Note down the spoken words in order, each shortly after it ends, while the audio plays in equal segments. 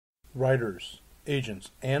Writers,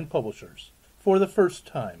 agents, and publishers, for the first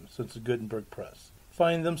time since the Gutenberg Press,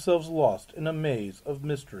 find themselves lost in a maze of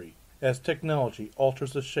mystery as technology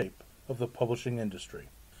alters the shape of the publishing industry.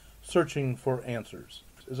 Searching for Answers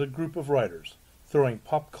is a group of writers throwing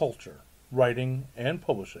pop culture, writing, and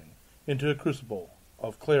publishing into a crucible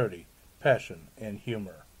of clarity, passion, and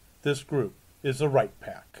humor. This group is the Right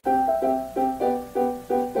Pack.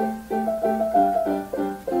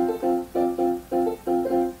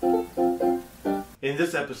 In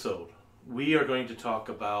this episode, we are going to talk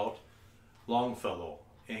about Longfellow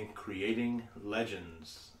and creating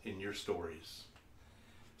legends in your stories.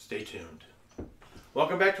 Stay tuned.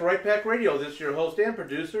 Welcome back to Right Pack Radio. This is your host and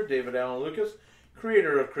producer, David Allen Lucas,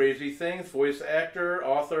 creator of Crazy Things, voice actor,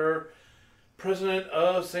 author, president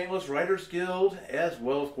of St. Louis Writers Guild, as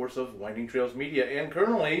well, of course, of Winding Trails Media. And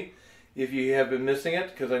currently, if you have been missing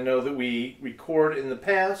it, because I know that we record in the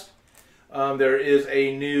past, there is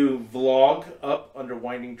a new vlog up under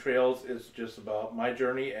Winding Trails. It's just about my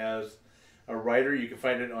journey as a writer. You can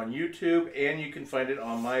find it on YouTube, and you can find it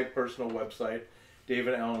on my personal website,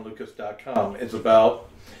 davidallenlucas.com. It's about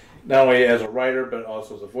not only as a writer, but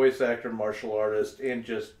also as a voice actor, martial artist, and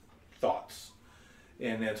just thoughts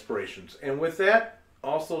and inspirations. And with that,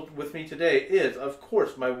 also with me today is, of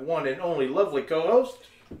course, my one and only lovely co-host.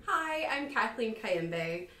 Hi, I'm Kathleen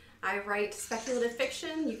Kayembe. I write speculative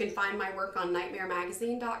fiction. You can find my work on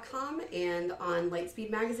nightmaremagazine.com and on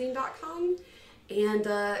lightspeedmagazine.com.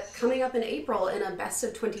 And coming up in April in a Best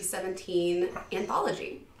of 2017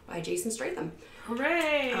 anthology by Jason Stratham.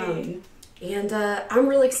 Hooray! And I'm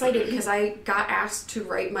really excited because I got asked to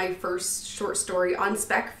write my first short story on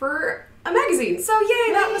spec for a magazine. So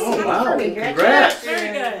yay, that was kind of for me. Congrats!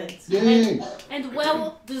 Very good. Yay! And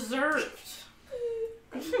well deserved.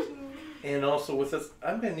 And also with us,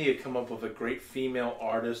 I'm going to need to come up with a great female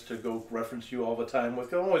artist to go reference you all the time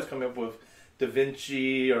with. I'm always coming up with Da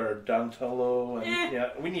Vinci or Donatello. And, yeah,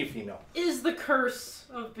 we need female. Is the curse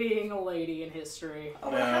of being a lady in history.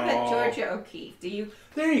 Oh, well, how about Georgia O'Keeffe? Do you?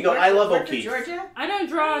 There you go. I love work with O'Keeffe. Georgia? I don't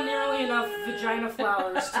draw nearly enough vagina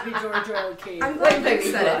flowers to be Georgia O'Keeffe. I'm glad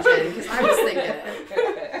you said it, Jen, because I was thinking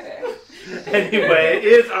it. Anyway,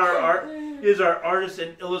 is our artist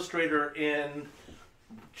and illustrator and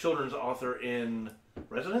children's author in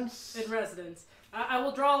residence? In residence. I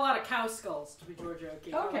will draw a lot of cow skulls to be Georgia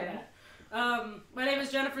O'Keeffe. Okay. My name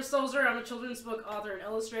is Jennifer Stolzer. I'm a children's book author and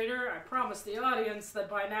illustrator. I promised the audience that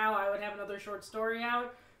by now I would have another short story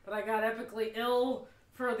out, but I got epically ill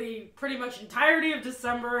for the pretty much entirety of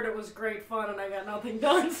December, and it was great fun, and I got nothing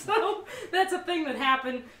done, so that's a thing that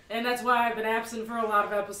happened, and that's why I've been absent for a lot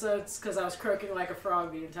of episodes, because I was croaking like a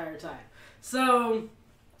frog the entire time. So,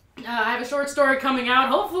 I have a short story coming out,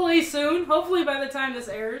 hopefully soon, hopefully by the time this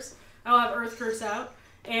airs, I'll have Earth Curse out.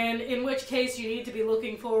 And in which case you need to be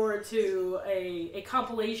looking forward to a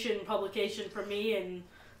compilation publication from me in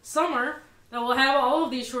summer that will have all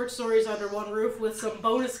of these short stories under one roof with some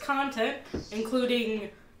bonus content,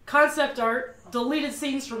 including concept art, deleted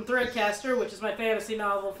scenes from Threadcaster, which is my fantasy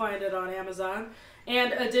novel, find it on Amazon,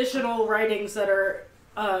 and additional writings that are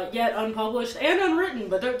yet unpublished and unwritten,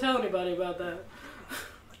 but don't tell anybody about that.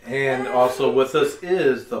 And also with us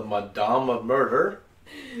is the Madame of Murder,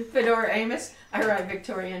 Fedora Amos. I write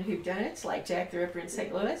Victorian whodunits like Jack the Ripper in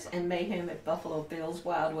St. Louis and Mayhem at Buffalo Bill's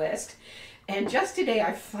Wild West. And just today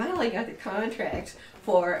I finally got the contracts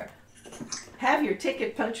for Have Your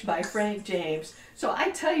Ticket Punched by Frank James. So I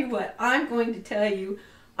tell you what, I'm going to tell you,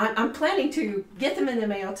 I'm planning to get them in the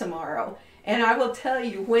mail tomorrow. And I will tell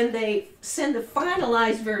you when they send the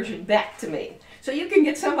finalized version back to me. So you can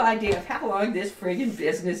get some idea of how long this friggin'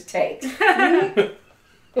 business takes.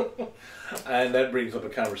 and that brings up a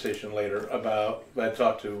conversation later about, I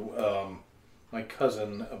talked to my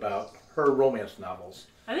cousin about her romance novels.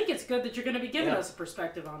 I think it's good that you're going to be giving us a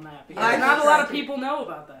perspective on that, because I'm not a lot of excited. people know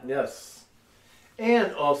about that. Yes.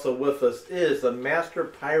 And also with us is the master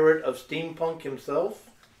pirate of steampunk himself.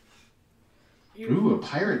 Ooh, a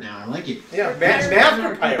pirate now. I like it. Yeah,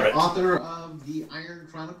 master pirate. Author of the Iron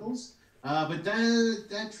Chronicles. But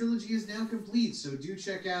that trilogy is now complete, so do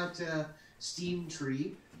check out Steam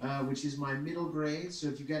Tree, which is my middle grade. So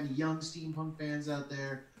if you've got any young steampunk fans out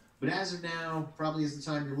there, but as of now, probably is the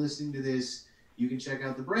time you're listening to this, you can check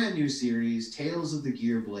out the brand new series, Tales of the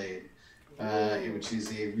Gearblade, which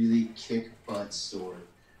is a really kick-butt sword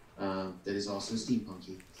that is also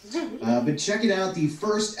steampunky. But check it out. The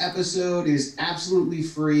first episode is absolutely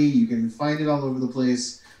free. You can find it all over the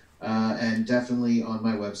place, and definitely on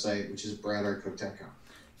my website, which is bradarcook.com.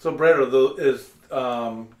 So, Brad, is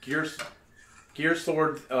Gears Gear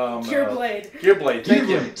Sword. Gear Blade. Gear Blade. Thank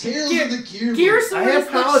you. Gearblade. Tales of the Gear Gear Blade. Sword I is the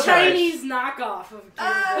apologize. Chinese knockoff of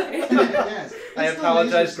Gear Blade. Yes. I It's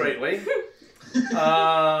apologize still greatly.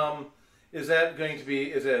 Is that going to be?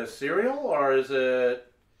 Is it a serial or is it?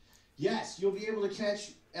 Yes, you'll be able to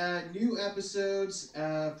catch new episodes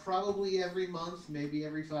probably every month, maybe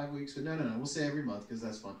every 5 weeks. But no, we'll say every month because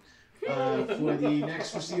that's fun. For the next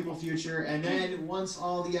foreseeable future. And then once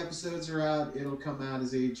all the episodes are out, it'll come out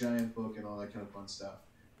as a giant book and all that kind of fun stuff.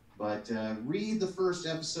 But read the first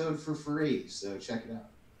episode for free, so check it out.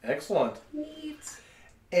 Excellent. Neat.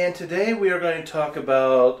 And today we are going to talk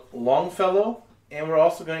about Longfellow, and we're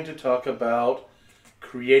also going to talk about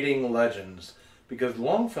creating legends. Because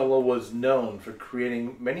Longfellow was known for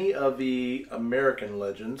creating many of the American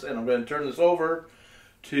legends, and I'm going to turn this over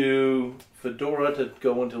to Fedora to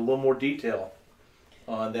go into a little more detail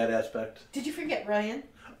on that aspect. Did you forget Ryan?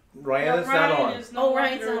 Ryan is not on. Is no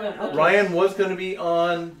Ryan's longer not with on. us. Okay. Ryan was going to be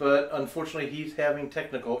on, but unfortunately he's having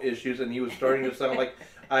technical issues, and he was starting to sound like,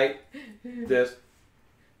 this,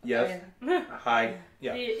 yes, hi,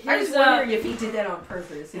 yeah. I was wondering if he did that on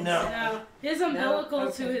purpose. No. His umbilical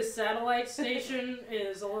Okay. to his satellite station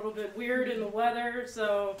is a little bit weird in the weather,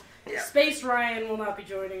 so Yeah. Space Ryan will not be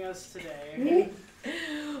joining us today.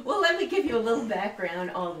 Well, let me give you a little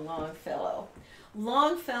background on Longfellow.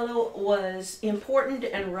 Longfellow was important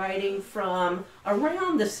in writing from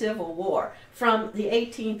around the Civil War, from the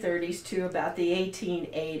 1830s to about the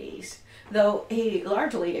 1880s, though he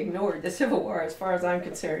largely ignored the Civil War as far as I'm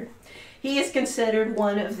concerned. He is considered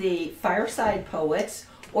one of the fireside poets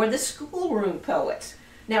or the schoolroom poets.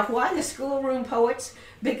 Now, why the schoolroom poets?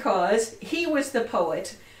 Because he was the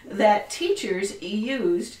poet that teachers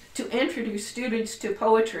used to introduce students to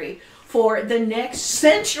poetry for the next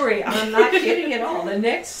century. I'm not kidding at all. The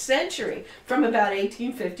next century, from about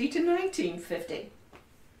 1850 to 1950.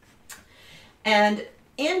 And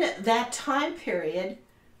in that time period,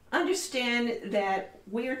 understand that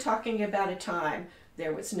we are talking about a time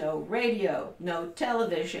there was no radio, no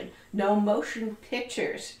television, no motion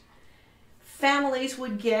pictures. Families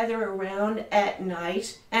would gather around at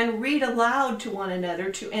night and read aloud to one another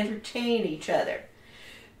to entertain each other.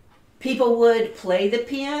 People would play the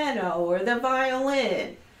piano or the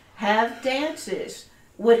violin, have dances,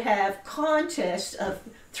 would have contests of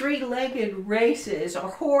three-legged races or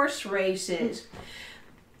horse races.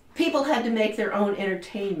 People had to make their own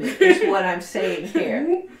entertainment, is what I'm saying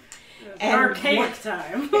here. And Archaic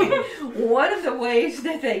time. one of the ways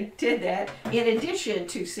that they did that, in addition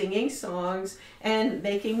to singing songs and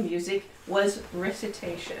making music, was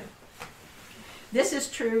recitation. This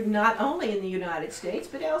is true not only in the United States,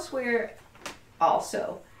 but elsewhere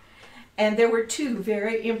also. And there were two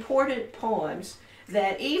very important poems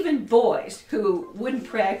that even boys who wouldn't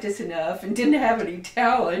practice enough and didn't have any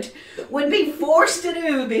talent would be forced to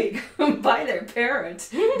do by their parents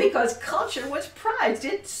because culture was prized.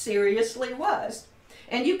 It seriously was.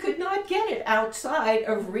 And you could not get it outside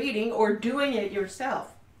of reading or doing it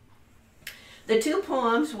yourself. The two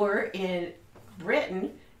poems were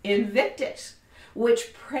written Invictus,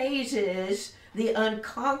 which praises the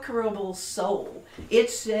unconquerable soul. It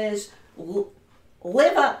says,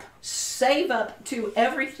 live up, save up to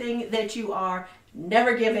everything that you are,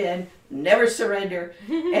 never give in, never surrender,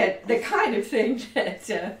 and the kind of thing that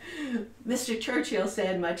Mr. Churchill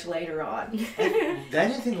said much later on. I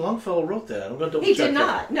didn't think Longfellow wrote that. I'm going to double He check did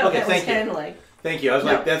that. not. No, Okay, that was thank you. Henley. Thank you. I was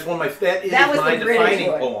No. like, that's one of my, that is That was my the British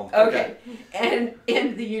defining one. poem. Okay. And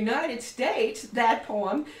in the United States, that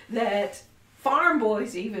poem that farm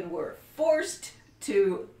boys even were forced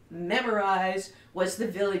to memorize was The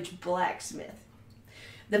Village Blacksmith.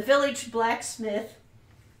 The village blacksmith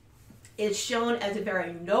is shown as a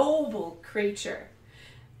very noble creature.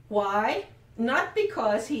 Why? Not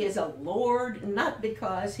because he is a lord, not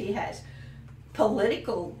because he has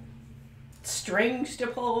political strings to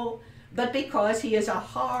pull, but because he is a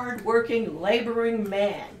hard-working, laboring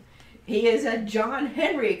man. He is a John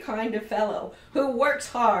Henry kind of fellow who works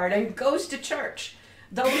hard and goes to church.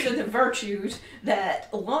 Those are the virtues that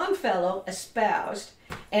Longfellow espoused,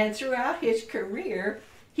 and throughout his career,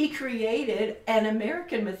 he created an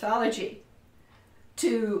American mythology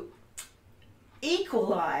to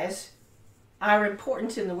equalize our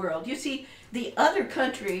importance in the world. You see, the other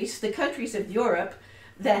countries, the countries of Europe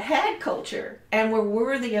that had culture and were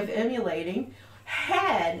worthy of emulating,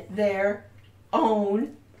 had their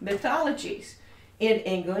own mythologies. In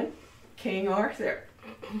England, King Arthur.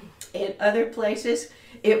 In other places,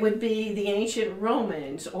 it would be the ancient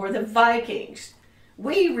Romans or the Vikings.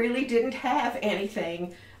 We really didn't have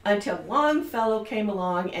anything until Longfellow came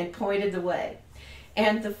along and pointed the way.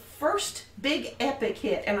 And the first big epic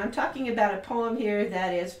hit, and I'm talking about a poem here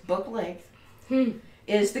that is book length,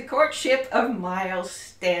 is The Courtship of Miles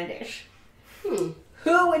Standish. Who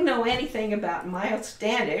would know anything about Miles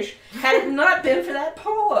Standish had it not been for that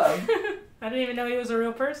poem? I didn't even know he was a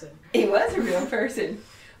real person. He was a real person.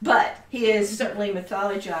 But he is certainly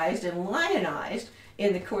mythologized and lionized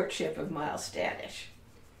in The Courtship of Miles Standish.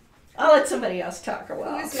 I'll let somebody else talk a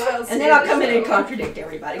while. Who is Miles And then I'll come in and Standish, contradict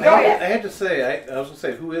everybody. I Go ahead. had to say, I was going to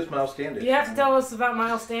say, who is Miles Standish? You have to tell us about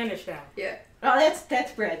Miles Standish now. Yeah. Oh,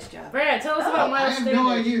 that's Brad's job. Brad, tell us about I Miles have Standish. no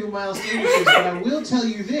idea who Miles Standish is, but I will tell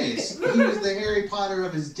you this. He was the Harry Potter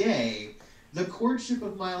of his day. The Courtship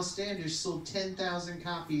of Miles Standish sold 10,000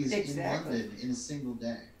 copies in London in a single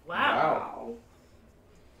day. Wow.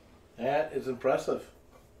 That is impressive.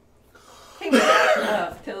 He was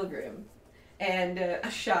a pilgrim and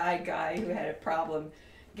a shy guy who had a problem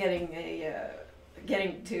getting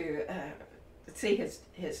to see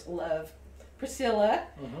his love Priscilla,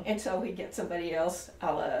 and so he gets somebody else,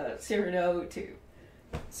 a la Cyrano, to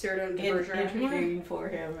Cyrano de Bergerac. intervene for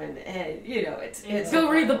him, and you know it's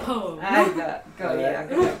Go read the poem.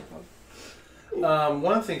 Go.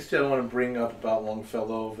 One of the things, too, I want to bring up about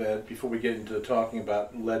Longfellow, that before we get into talking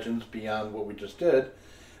about legends beyond what we just did,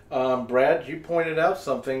 Brad, you pointed out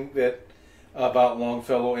something that about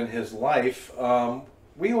Longfellow and his life.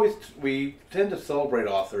 We tend to celebrate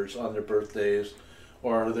authors on their birthdays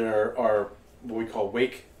or their what we call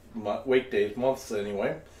wake days, months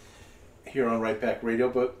anyway, here on Right Back Radio.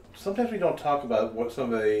 But sometimes we don't talk about what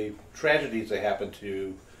some of the tragedies that happen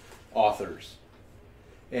to authors.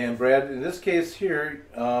 And Brad, in this case here,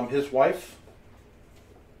 his wife.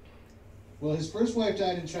 Well, his first wife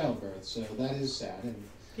died in childbirth, so that is sad. And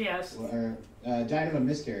Yes. died of a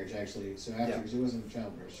miscarriage, actually. So after, she wasn't in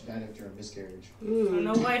childbirth, she died after a miscarriage.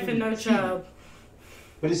 No wife and no child.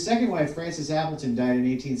 But his second wife, Frances Appleton, died in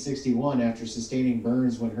 1861 after sustaining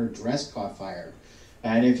burns when her dress caught fire.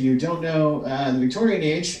 And if you don't know the Victorian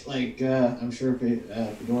age, like I'm sure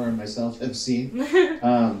Fedora and myself have seen,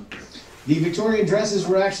 the Victorian dresses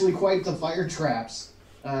were actually quite the fire traps.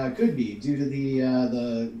 Could be, due to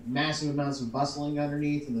the massive amounts of bustling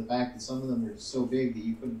underneath and the fact that some of them were so big that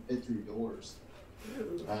you couldn't fit through doors.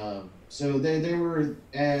 So they were,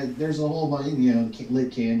 there's a whole bunch,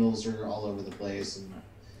 lit candles are all over the place and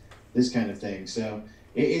this kind of thing. So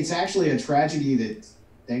it's actually a tragedy that,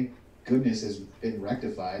 thank goodness, has been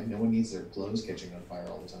rectified. No one needs their clothes catching on fire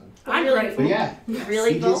all the time. I'm Really? grateful. But yeah,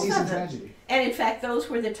 Really, he did both see of some them. tragedy. And in fact, those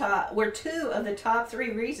were two of the top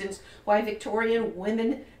 3 reasons why Victorian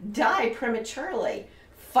women die prematurely.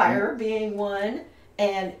 Fire being one,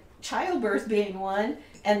 and childbirth being one,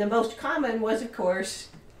 and the most common was, of course,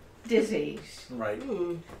 disease. Right.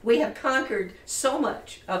 We have conquered so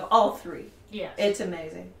much of all 3. Yes. It's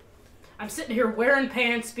amazing. I'm sitting here wearing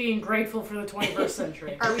pants, being grateful for the 21st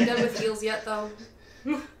century. Are we done with heels yet, though?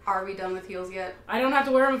 Are we done with heels yet? I don't have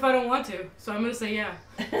to wear them if I don't want to, so I'm going to say yeah.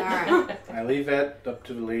 All right. I leave that up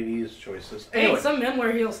to the ladies' choices. Hey, Anyway, some men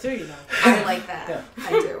wear heels too, you know. I like that. Yeah. I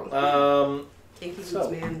do. Kinky So-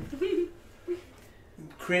 boots, man.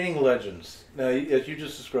 creating legends. Now, as you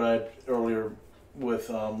just described earlier with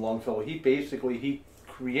Longfellow, he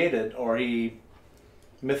created, or he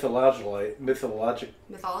mythologized.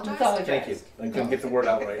 Mythologized? Thank you. I couldn't get the word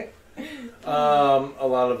out right. A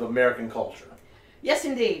lot of American culture. Yes,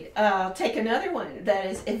 indeed. Take another one that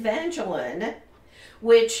is Evangeline,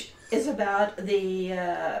 which is about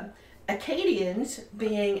the Acadians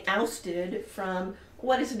being ousted from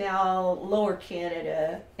what is now Lower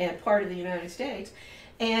Canada and part of the United States.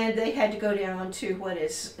 And they had to go down to what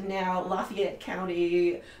is now Lafayette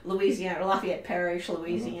County, Louisiana, Lafayette Parish,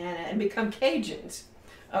 Louisiana, and become Cajuns.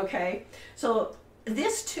 Okay? So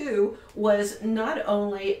this, too, was not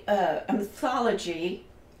only a mythology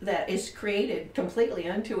that is created completely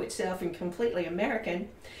unto itself and completely American,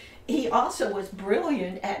 he also was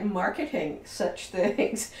brilliant at marketing such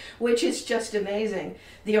things, which is just amazing.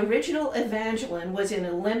 The original Evangeline was in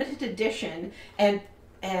a limited edition, and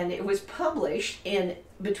it was published in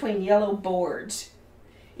between yellow boards.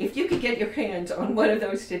 If you could get your hands on one of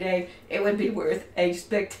those today, it would be worth a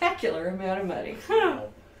spectacular amount of money.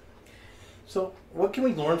 So, what can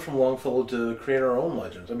we learn from Longfellow to create our own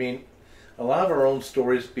legends? I mean, a lot of our own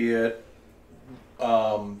stories, be it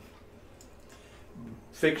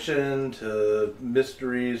fiction to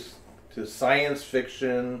mysteries to science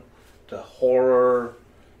fiction to horror,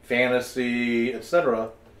 fantasy, etc.,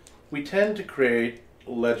 we tend to create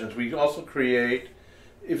legends. We also create,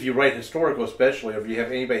 if you write historical especially, or if you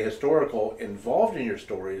have anybody historical involved in your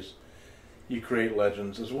stories, you create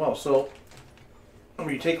legends as well. So,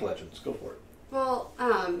 you take legends, go for it. Well,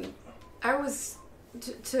 I was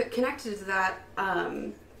to connected to that,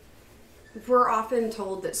 we're often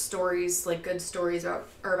told that stories, like good stories, are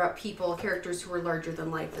about people, characters who are larger than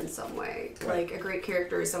life in some way. Right. Like a great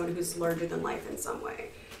character is someone who's larger than life in some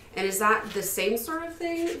way. And is that the same sort of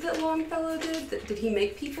thing that Longfellow did? Did he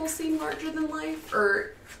make people seem larger than life,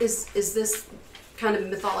 or is this kind of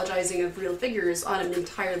mythologizing of real figures on an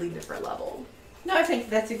entirely different level? No, I think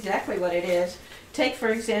that's exactly what it is. Take, for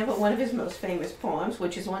example, one of his most famous poems,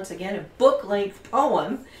 which is once again a book-length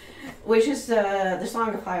poem, which is the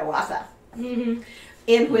Song of Hiawatha, in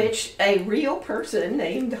which a real person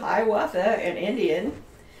named Hiawatha, an Indian,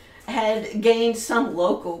 had gained some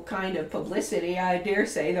local kind of publicity, I dare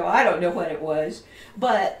say, though I don't know what it was.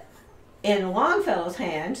 But in Longfellow's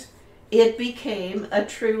hands, it became a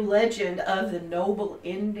true legend of the noble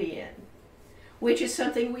Indian, which is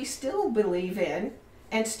something we still believe in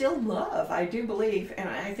and still love, I do believe. And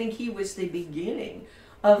I think he was the beginning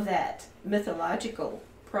of that mythological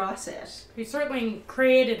process. He certainly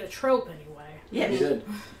created a trope anyway. Yes. He did.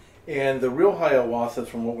 And the real Hiawatha,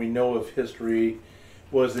 from what we know of history,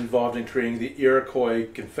 was involved in creating the Iroquois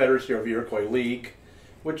Confederacy or the Iroquois League,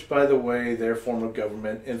 which, by the way, their form of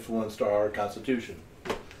government influenced our Constitution.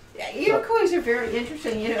 Iroquois are very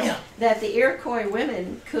interesting, you know, that the Iroquois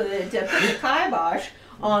women could put the kibosh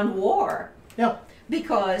on war. Yeah.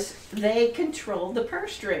 Because they controlled the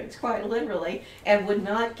purse strings, quite literally, and would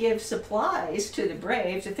not give supplies to the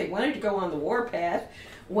braves if they wanted to go on the warpath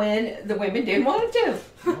when the women didn't want to.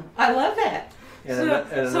 I love that. And,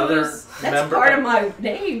 another That's member, part of my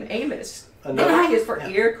name, Amos. I is for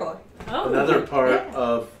Iroquois. Oh, another part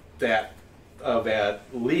Yeah. of that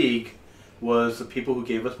league was the people who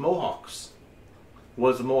gave us Mohawks.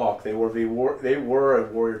 Was the Mohawk? They were a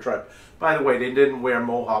warrior tribe. By the way, they didn't wear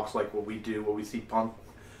Mohawks like what we do, what we see punk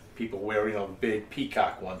people wear, you know, big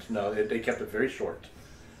peacock ones. No, they kept it very short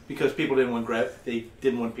because people didn't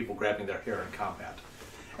want people grabbing their hair in combat.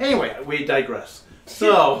 Anyway, we digress.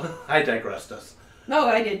 So I digressed us. No,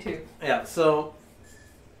 I did too. Yeah. So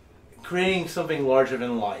creating something larger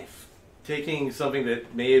than life, taking something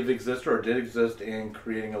that may have existed or did exist, and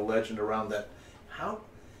creating a legend around that. How?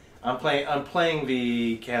 I'm playing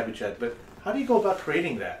the cabbage head, but how do you go about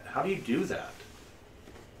creating that? How do you do that?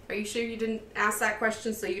 Are you sure you didn't ask that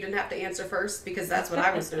question so you didn't have to answer first? Because that's what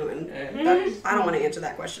I was doing. I don't want to answer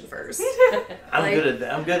that question first. I'm good at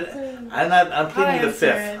that. I'm pleading the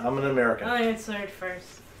fifth. I'm an American. I'll answer it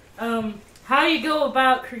first. How you go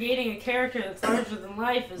about creating a character that's larger than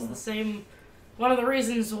life is the same. One of the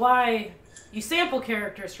reasons why you sample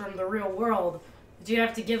characters from the real world is you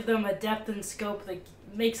have to give them a depth and scope that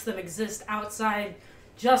makes them exist outside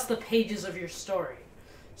just the pages of your story.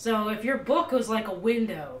 So if your book was like a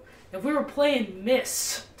window, if we were playing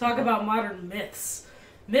Myst, talk about modern myths.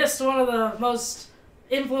 Myst, one of the most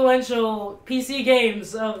influential PC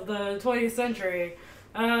games of the 20th century.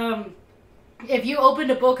 If you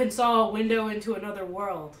opened a book and saw a window into another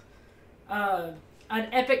world, an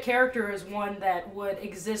epic character is one that would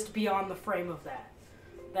exist beyond the frame of that.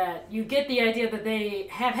 That you get the idea that they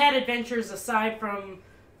have had adventures aside from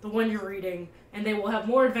the one you're reading, and they will have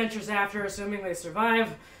more adventures after, assuming they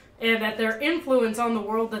survive, and that their influence on the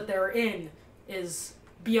world that they're in is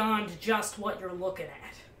beyond just what you're looking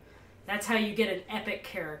at. That's how you get an epic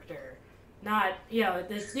character. Not, you know,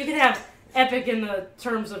 you can have epic in the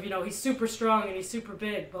terms of, you know, he's super strong and he's super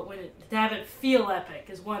big, but to have it feel epic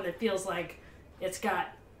is one that feels like it's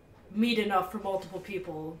got meat enough for multiple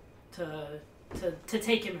people to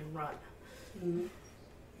take him and run. Mm-hmm.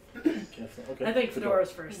 Okay. I think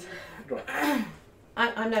Fedora's first.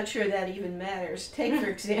 I'm not sure that even matters. Take, for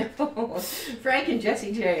example, Frank and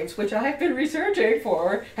Jesse James, which I've been researching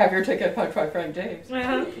for Have Your Ticket, Punch by Frank James.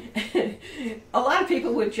 Uh-huh. A lot of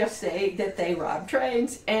people would just say that they robbed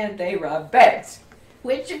trains and they robbed banks,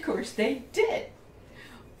 which of course they did.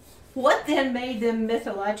 What then made them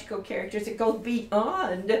mythological characters that go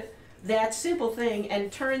beyond that simple thing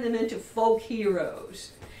and turn them into folk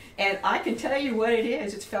heroes? And I can tell you what it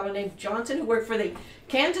is. It's a fellow named Johnson who worked for the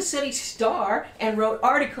Kansas City Star and wrote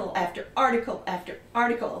article after article after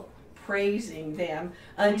article praising them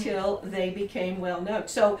until they became well known.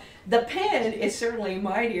 So the pen is certainly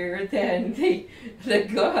mightier than the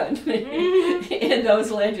gun in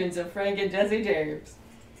those legends of Frank and Jesse James.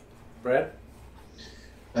 Brad?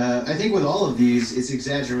 I think with all of these, it's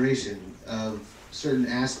exaggeration of certain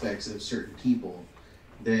aspects of certain people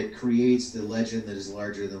that creates the legend that is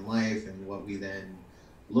larger than life and what we then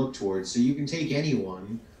look towards. So you can take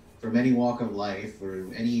anyone from any walk of life or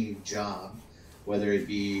any job, whether it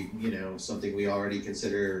be, you know, something we already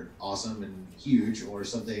consider awesome and huge or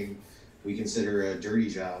something we consider a dirty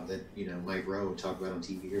job that, you know, Mike Rowe would talk about on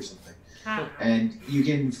TV or something. Ah. And you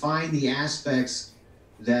can find the aspects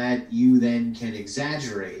that you then can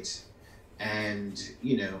exaggerate and,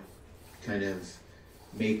 you know, kind of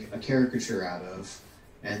make a caricature out of.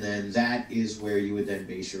 And then that is where you would then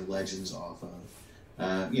base your legends off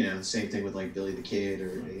of. You know, same thing with like Billy the Kid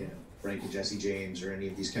or, you know, Frank and Jesse James or any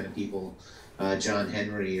of these kind of people, John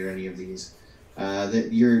Henry or any of these. That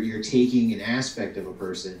you're taking an aspect of a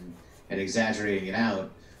person and exaggerating it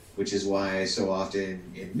out, which is why so often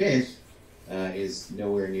in myth is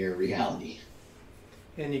nowhere near reality.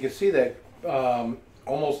 And you can see that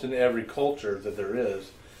almost in every culture that there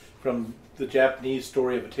is, from the Japanese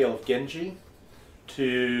story of A Tale of Genji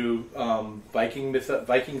to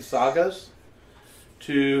Viking sagas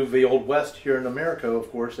to the Old West here in America,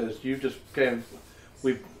 of course, as you just kind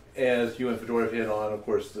of, as you and Fedora have hit on, of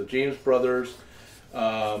course, the James Brothers.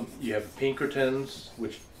 You have the Pinkertons,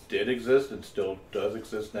 which did exist and still does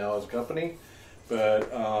exist now as a company,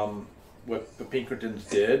 but what the Pinkertons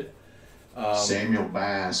did. Samuel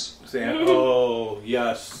Bass. Oh,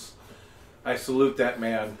 yes. I salute that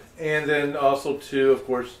man. And then also, too, of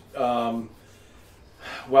course, Wild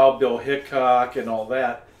Bill Hickok and all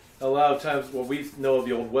that. A lot of times what we know of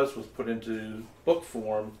the Old West was put into book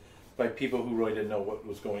form by people who really didn't know what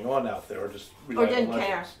was going on out there, or just Or didn't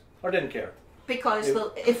care. Or didn't care. Because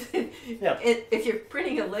if you're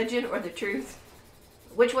printing a legend or the truth,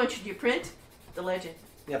 which one should you print? The legend.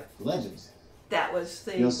 Yeah. Legends. That was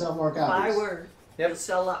the You'll sell more copies. byword. Yep. You'll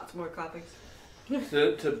sell lots more copies.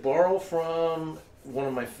 To borrow from one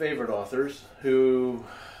of my favorite authors, who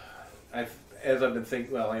as I've been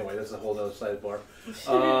thinking, well, anyway, that's a whole other sidebar.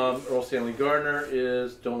 Earl Stanley Gardner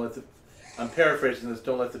is I'm paraphrasing this,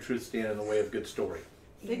 don't let the truth stand in the way of a good story.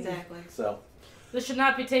 Exactly. So. This should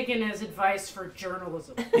not be taken as advice for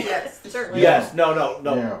journalism. Yes, certainly. Yes, no.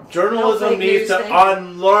 Yeah. Journalism No fake needs news to thing.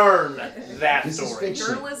 unlearn that This is story. fiction.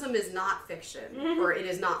 Journalism is not fiction, or it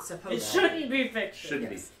is not supposed It to. shouldn't be fiction.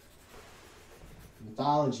 Shouldn't Yes.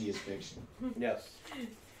 Mythology is fiction. be. Yes.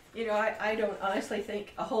 You know, I don't honestly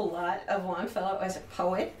think a whole lot of Longfellow as a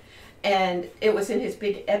poet, and it was in his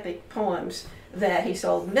big epic poems that he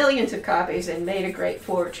sold millions of copies and made a great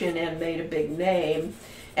fortune and made a big name,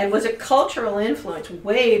 and was a cultural influence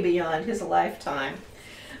way beyond his lifetime.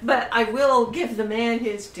 But I will give the man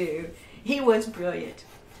his due. He was brilliant.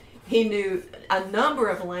 He knew a number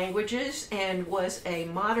of languages and was a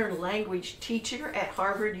modern language teacher at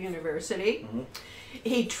Harvard University. Mm-hmm.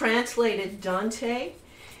 He translated Dante,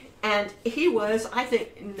 and he was, I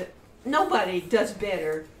think, nobody does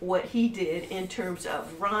better what he did in terms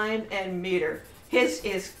of rhyme and meter. His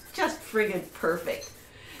is just friggin' perfect.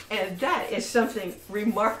 And that is something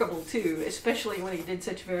remarkable too, especially when he did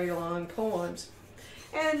such very long poems.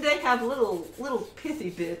 And they have little pithy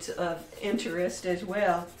bits of interest as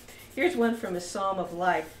well. Here's one from a Psalm of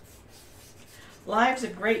Life. Lives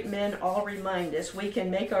of great men all remind us we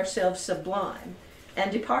can make ourselves sublime,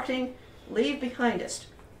 and departing, leave behind us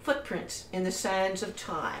footprints in the sands of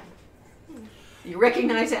time. You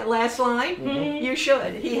recognize that last line? Mm-hmm. You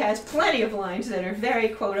should. He has plenty of lines that are very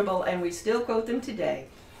quotable, and we still quote them today.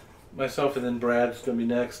 Myself and then Brad's going to be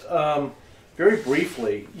next. Very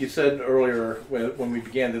briefly, you said earlier when we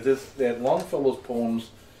began that Longfellow's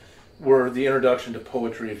poems were the introduction to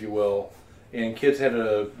poetry, if you will, and kids had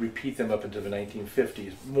to repeat them up into the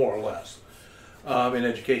 1950s, more or less, in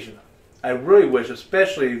education. I really wish,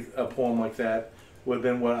 especially a poem like that, would have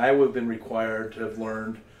been what I would have been required to have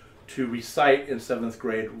learned to recite in 7th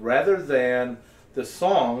grade, rather than the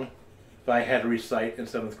song that I had to recite in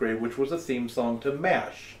 7th grade, which was a theme song to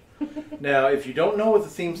MASH. Now, if you don't know what the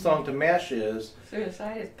theme song to MASH is,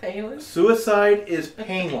 Suicide is painless. Suicide is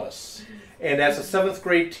Painless. And that's a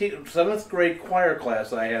 7th grade choir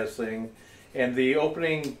class I had to sing. And the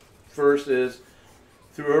opening verse is,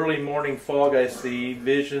 through early morning fog I see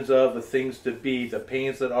visions of the things to be, the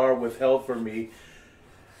pains that are withheld from me.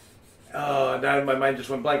 Now my mind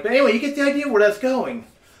just went blank. But anyway, you get the idea where that's going.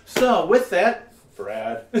 So, with that,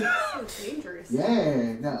 Brad. So dangerous.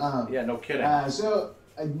 Yeah. No, Yeah, no kidding.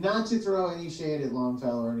 Not to throw any shade at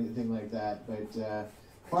Longfellow or anything like that, but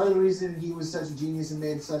part of the reason he was such a genius and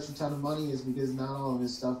made such a ton of money is because not all of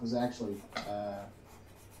his stuff was actually...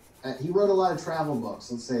 he wrote a lot of travel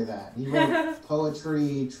books, let's say that. He wrote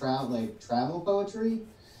poetry, travel poetry.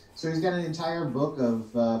 So he's got an entire book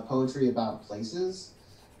of poetry about places.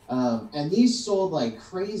 And these sold like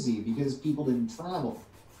crazy because people didn't travel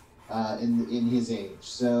in his age.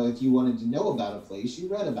 So if you wanted to know about a place, you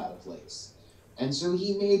read about a place. And so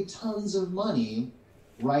he made tons of money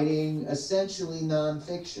writing essentially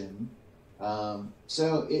nonfiction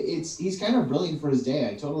So he's kind of brilliant for his day.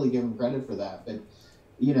 I totally give him credit for that. But,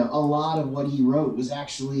 you know, a lot of what he wrote was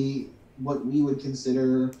actually what we would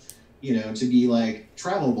consider, you know, to be like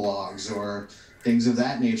travel blogs or things of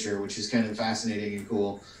that nature, which is kind of fascinating and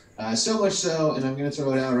cool. So much so, and I'm going to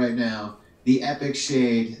throw it out right now, the epic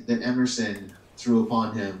shade that Emerson threw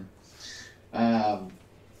upon him. Oh,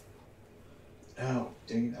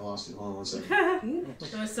 dang it, I lost it. Hold on one second.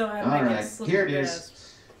 It was so epic. All right, slipped here it through your is.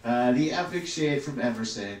 The epic shade from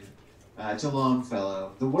Emerson to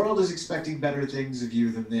Longfellow. The world is expecting better things of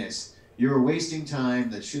you than this. You are wasting time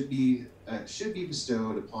that should be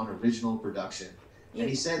bestowed upon original production. And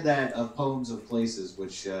he said that of Poems of Places,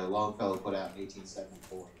 which Longfellow put out in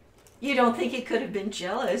 1874. You don't think he could have been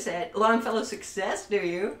jealous at Longfellow's success, do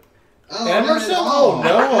you? Oh, Emerson? not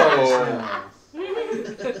at all.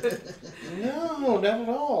 No, not at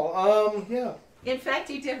all. Yeah. In fact,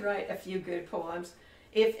 he did write a few good poems.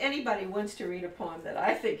 If anybody wants to read a poem that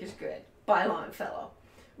I think is good by Longfellow,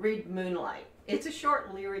 read Moonlight. It's a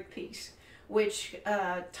short lyric piece which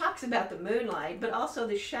talks about the moonlight, but also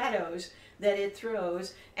the shadows that it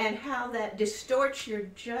throws and how that distorts your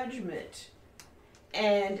judgment,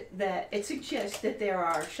 and that it suggests that there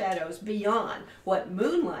are shadows beyond what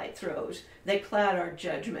moonlight throws that cloud our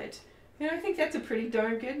judgment. And I think that's a pretty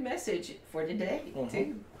darn good message for today,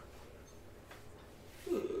 too.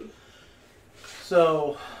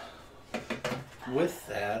 So, with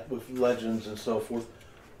that, with legends and so forth,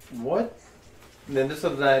 what, and then this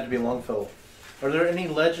doesn't have to be Longfellow, are there any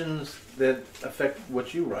legends that affect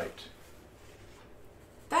what you write?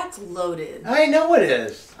 That's loaded. I know it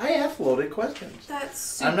is. I ask loaded questions. That's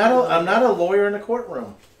super I'm not a lawyer in a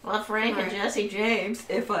courtroom. Well, Frank and Jesse James,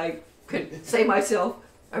 if I could say myself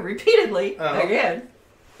repeatedly again.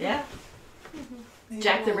 Yeah.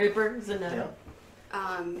 Jack the Ripper is another.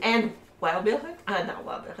 Yeah. And Wild Bill Hickok? Not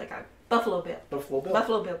Wild Bill Hickok. Buffalo Bill. Buffalo Bill.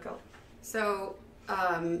 Buffalo Bill Cole. So,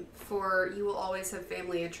 for You Will Always Have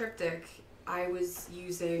Family, a triptych, I was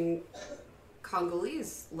using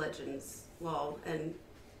Congolese legends, and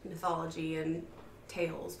mythology and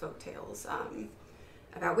tales, folk tales,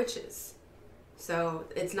 about witches. So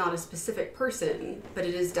it's not a specific person, but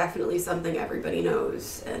it is definitely something everybody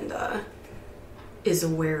knows and is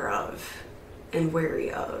aware of and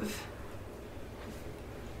wary of.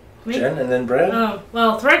 Jen, and then Brad?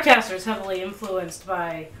 Well, Threadcaster is heavily influenced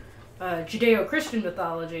by Judeo-Christian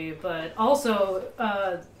mythology, but also,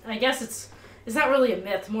 I guess it's not really a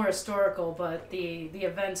myth, more historical, but the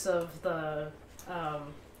events of the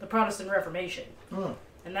Protestant Reformation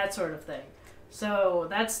and that sort of thing. So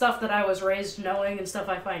that's stuff that I was raised knowing and stuff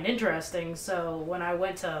I find interesting. So when I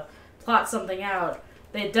went to plot something out,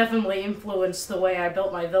 they definitely influenced the way I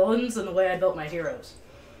built my villains and the way I built my heroes.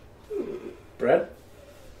 Brad?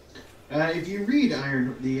 If you read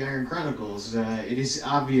the Iron Chronicles, it is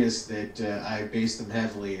obvious that I based them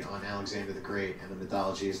heavily on Alexander the Great and the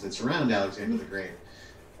mythologies that surround Alexander the Great.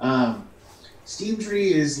 Steam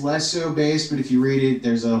Tree is less so based, but if you read it,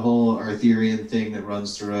 there's a whole Arthurian thing that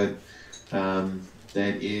runs through it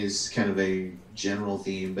that is kind of a general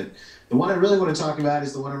theme. But the one I really want to talk about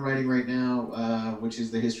is the one I'm writing right now, which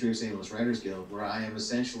is the History of St. Louis Writers Guild, where I am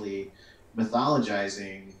essentially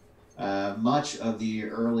mythologizing much of the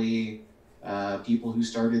early people who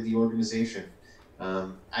started the organization.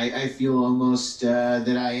 I feel almost that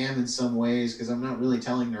I am in some ways, because I'm not really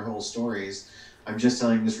telling their whole stories. I'm just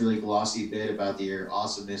telling this really glossy bit about the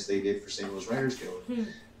awesomeness they did for St. Louis Writers Guild.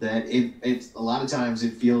 That it a lot of times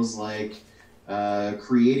it feels like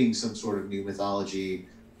creating some sort of new mythology,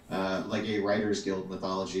 like a Writers Guild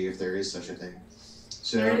mythology, if there is such a thing.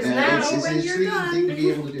 So it's an intriguing thing to be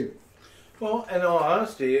able to do. Well, in all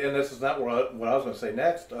honesty, and this is not what I was going to say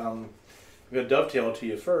next, I'm going to dovetail to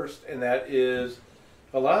you first, and that is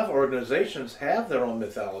a lot of organizations have their own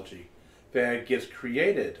mythology that gets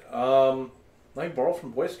created. Let me borrow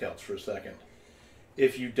from Boy Scouts for a second.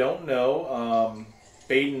 If you don't know,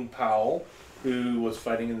 Baden Powell, who was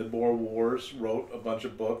fighting in the Boer Wars, wrote a bunch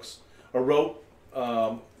of books, or wrote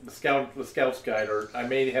the Scout's Guide, or I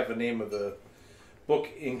may have the name of the book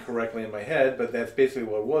incorrectly in my head, but that's basically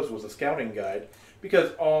what it was a scouting guide,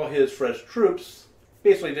 because all his fresh troops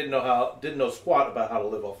basically didn't know squat about how to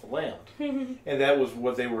live off the land. And that was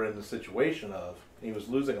what they were in the situation of. He was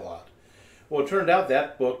losing a lot. Well, it turned out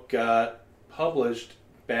that book got published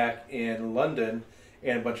back in London,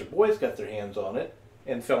 and a bunch of boys got their hands on it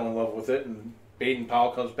and fell in love with it, and Baden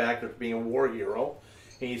Powell comes back after being a war hero,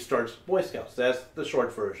 and he starts Boy Scouts. That's the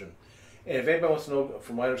short version. And if anybody wants to know,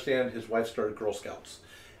 from what I understand, his wife started Girl Scouts.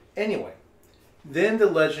 Anyway, then the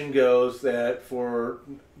legend goes that for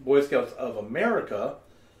Boy Scouts of America,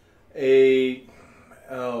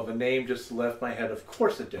 the name just left my head. Of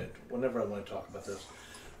course it did. Whenever I want to talk about this.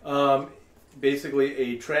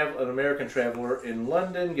 Basically, an American traveler in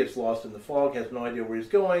London gets lost in the fog, has no idea where he's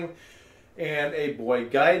going, and a boy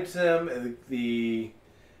guides him. The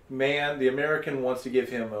American wants to give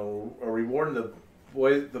him a reward, and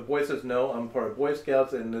the boy says, "No, I'm part of Boy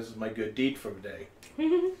Scouts, and this is my good deed for the day."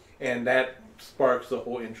 And that sparks the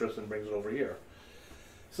whole interest and brings it over here.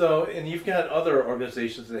 So, and you've got other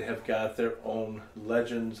organizations that have got their own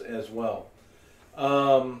legends as well.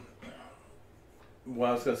 What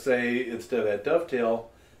I was going to say instead of that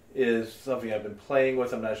dovetail is something I've been playing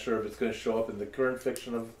with. I'm not sure if it's going to show up in the current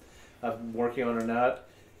fiction I'm working on or not.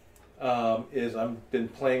 Is I've been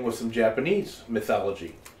playing with some Japanese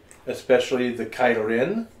mythology, especially the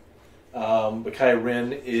Kairin. The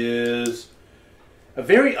Kairin is a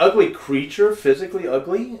very ugly creature, physically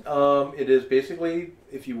ugly. It is basically,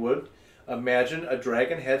 if you would, imagine a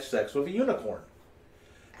dragon had sex with a unicorn.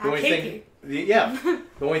 The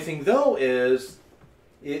only thing though is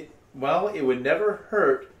it would never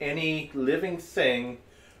hurt any living thing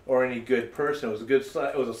or any good person. It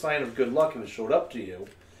was a sign of good luck if it showed up to you.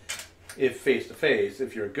 If face to face,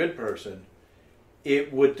 if you're a good person,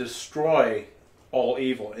 it would destroy all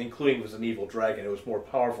evil, including if it was an evil dragon. It was more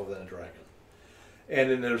powerful than a dragon.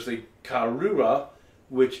 And then there's the Karura,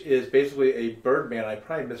 which is basically a birdman. I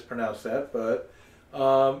probably mispronounced that, but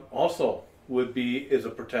also is a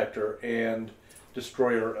protector and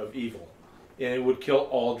destroyer of evil. And it would kill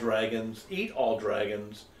all dragons, eat all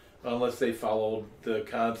dragons, unless they followed the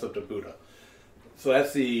concept of Buddha. So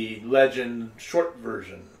that's the legend short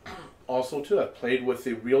version. Also, too, I've played with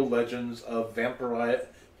the real legends of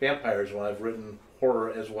vampires when I've written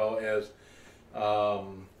horror as well as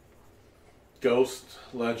ghost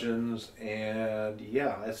legends. And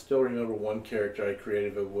yeah, I still remember one character I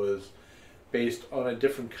created that was based on a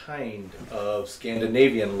different kind of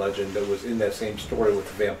Scandinavian legend that was in that same story with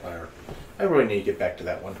the vampire. I really need to get back to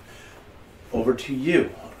that one. Over to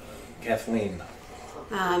you, Kathleen.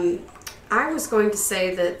 I was going to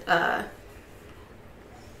say that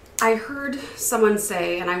I heard someone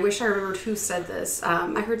say, and I wish I remembered who said this,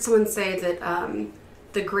 I heard someone say that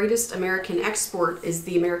the greatest American export is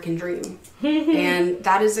the American dream. And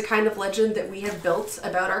that is a kind of legend that we have built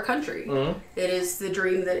about our country. Mm-hmm. It is the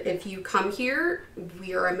dream that if you come here,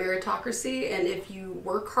 we are a meritocracy, and if you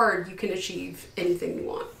work hard, you can achieve anything you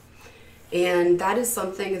want. And that is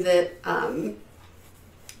something that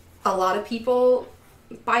a lot of people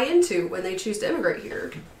buy into when they choose to immigrate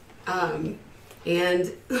here.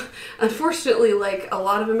 And unfortunately, like, a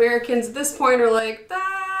lot of Americans at this point are like,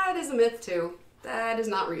 that is a myth too. That is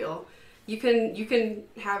not real. You can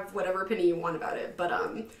have whatever opinion you want about it, but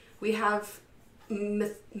we have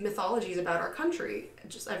mythologies about our country.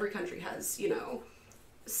 Just every country has,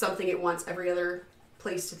 something it wants every other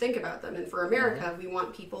place to think about them. And for America, we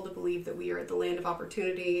want people to believe that we are the land of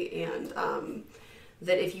opportunity, and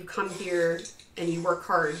that if you come here and you work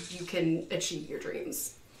hard, you can achieve your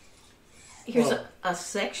dreams. Here's a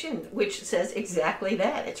section which says exactly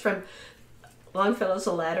that. It's from Longfellow's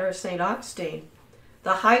A Ladder of St. Augustine.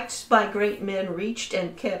 The heights by great men reached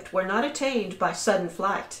and kept were not attained by sudden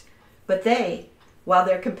flight, but they, while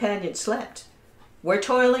their companions slept, were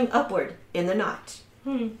toiling upward in the night.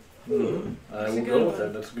 I will go with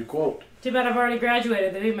that. That's a good quote. Too bad I've already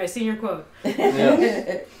graduated. That'd be my senior quote.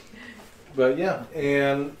 Yeah. But yeah,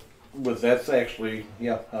 and that's actually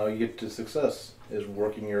how you get to success, is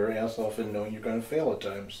working your ass off and knowing you're going to fail at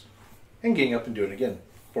times, and getting up and doing it again.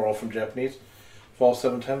 Borrow from Japanese. Fall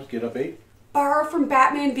 7 times, get up 8. Borrow from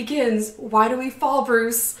Batman Begins. Why do we fall,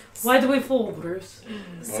 Bruce? Why do we fall, Bruce?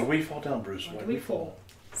 Why do we fall down, Bruce? Why do we fall?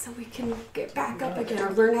 So we can get back up again,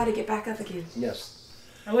 or learn how to get back up again. Yes.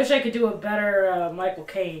 I wish I could do a better Michael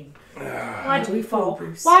Caine. Why do we fall,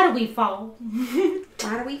 Bruce? Why do we fall?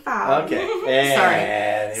 Why do we fall?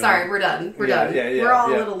 Okay. Sorry, we're done. We're done. We're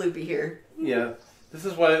all a little loopy here. Yeah. This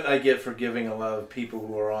is what I get for giving a lot of people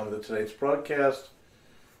who are on tonight's broadcast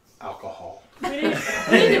alcohol. We need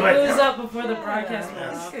to booze up before the broadcast went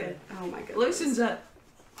off. Good. Oh my goodness. Loosens up.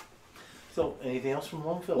 So, anything else from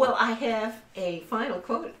Longfellow? Well, I have a final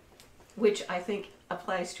quote, which I think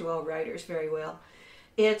applies to all writers very well.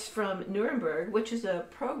 It's from Nuremberg, which is a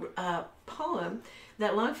poem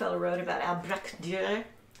that Longfellow wrote about Albrecht Dürer,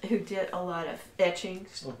 who did a lot of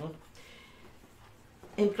etchings. Mm-hmm.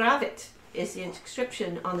 Engravit is the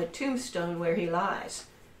inscription on the tombstone where he lies.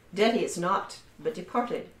 Dead he is not, but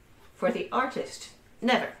departed, for the artist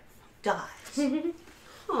never dies.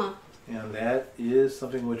 Huh. And that is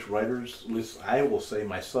something which writers, at least I will say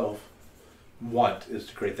myself, want, is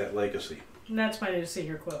to create that legacy. And that's my new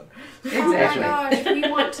senior quote. Oh my Exactly.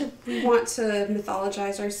 gosh, we want to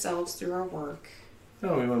mythologize ourselves through our work.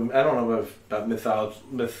 No, I don't know about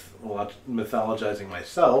mythologizing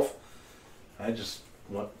myself. I just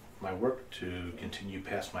want my work to continue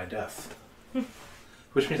past my death.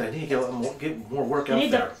 Which means I need to get more work You out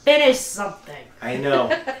need there. to finish something. I know.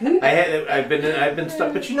 I've been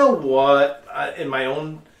stuck. But you know what? In my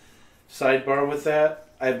own sidebar with that,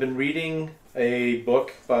 I've been reading a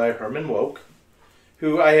book by Herman Wouk,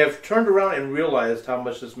 who I have turned around and realized how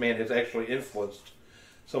much this man has actually influenced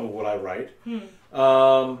some of what I write.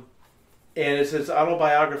 And it's his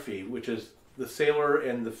autobiography, which is The Sailor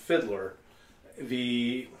and the Fiddler.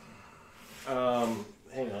 Hang on,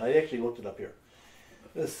 I actually looked it up here.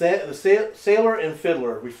 The Sailor and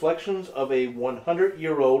Fiddler, Reflections of a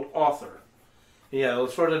 100-Year-Old Author. Yeah,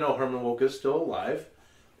 as far as I know, Herman Wouk is still alive,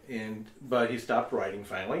 but he stopped writing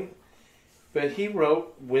finally. But he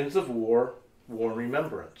wrote Winds of War, War and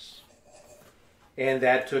Remembrance. And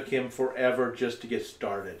that took him forever just to get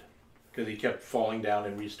started, because he kept falling down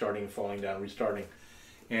and restarting, falling down, restarting.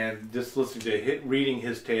 And just listening to reading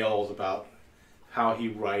his tales about how he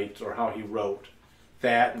writes or how he wrote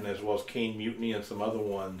that, and as well as Cane Mutiny and some other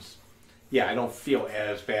ones, yeah, I don't feel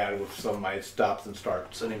as bad with some of my stops and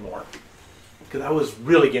starts anymore, because I was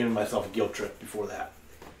really giving myself a guilt trip before that.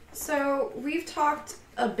 So we've talked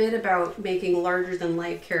a bit about making larger than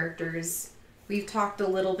life characters. We've talked a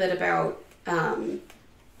little bit about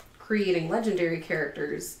creating legendary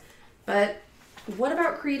characters, but what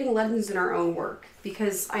about creating legends in our own work?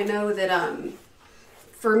 Because I know that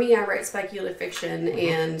for me, I write speculative fiction,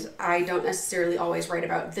 and I don't necessarily always write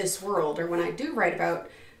about this world, or when I do write about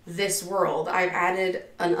this world, I've added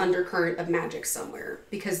an undercurrent of magic somewhere,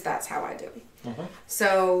 because that's how I do.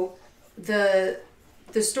 So the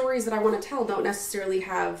stories that I want to tell don't necessarily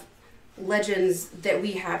have legends that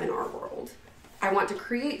we have in our world. I want to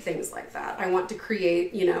create things like that. I want to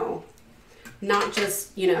create, not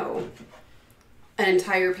just, an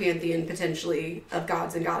entire pantheon potentially of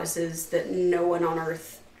gods and goddesses that no one on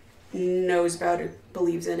earth knows about or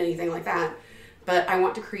believes in, anything like that. But I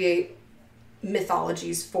want to create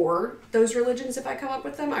mythologies for those religions if I come up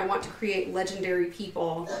with them. I want to create legendary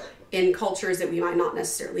people in cultures that we might not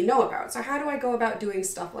necessarily know about. So how do I go about doing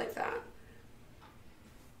stuff like that?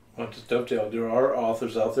 Well, to dovetail, there are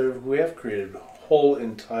authors out there who have created whole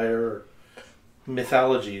entire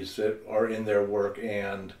mythologies that are in their work,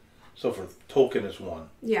 and so forth. Tolkien is one.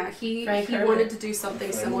 Yeah, he wanted to do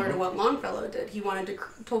something similar to what Longfellow did.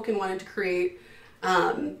 Tolkien wanted to create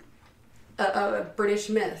a British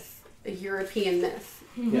myth, a European myth,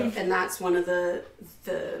 and that's one of the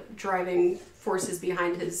driving forces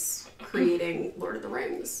behind his creating Lord of the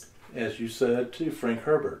Rings. As you said too, Frank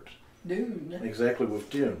Herbert. Dune. Exactly, with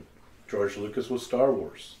Dune. George Lucas with Star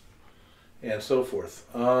Wars, and so forth.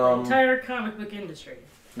 The entire comic book industry.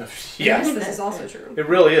 Yes, This is also true. it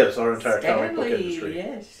really is our entire comic book Stanley, industry.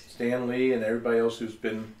 yes. Stan Lee and everybody else who's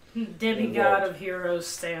been Demigod involved. of heroes,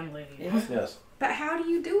 Stanley. Yes. But how do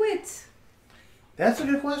you do it? That's a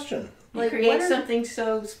good question. You Like, create what are- something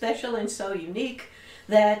so special and so unique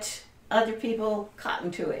that other people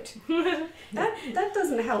cotton to it. That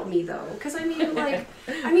doesn't help me though, because I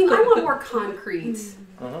want more concrete.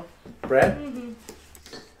 Brad?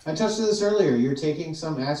 I touched on this earlier. You're taking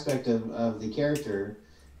some aspect of the character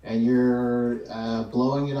and you're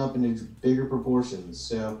blowing it up into bigger proportions.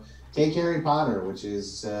 So take Harry Potter, which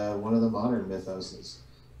is one of the modern mythoses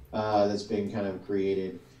that's been kind of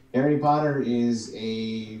created. Harry Potter is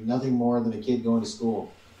nothing more than a kid going to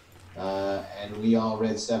school. And we all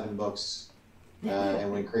read 7 books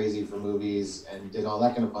and went crazy for movies and did all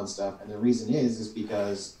that kind of fun stuff. And the reason is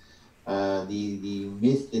because the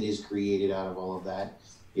myth that is created out of all of that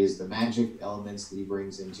is the magic elements that he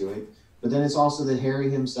brings into it. But then it's also that Harry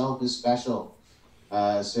himself is special.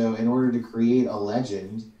 So in order to create a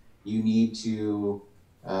legend, you need to,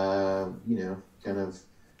 kind of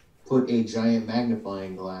put a giant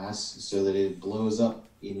magnifying glass so that it blows up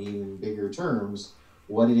in even bigger terms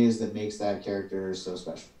what it is that makes that character so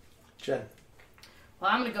special. Jen?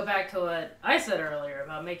 Well, I'm going to go back to what I said earlier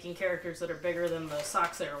about making characters that are bigger than the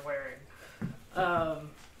socks they're wearing.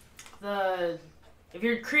 If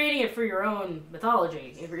you're creating it for your own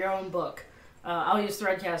mythology, for your own book, I'll use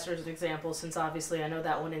Threadcaster as an example, since obviously I know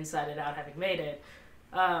that one inside and out, having made it.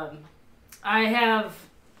 I have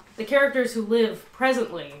the characters who live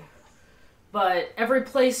presently, but every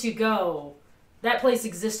place you go, that place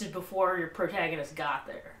existed before your protagonist got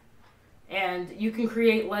there. And you can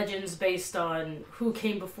create legends based on who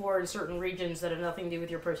came before in certain regions that have nothing to do with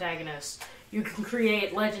your protagonist. You can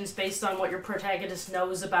create legends based on what your protagonist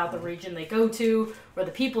knows about the region they go to, or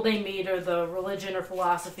the people they meet, or the religion or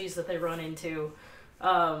philosophies that they run into.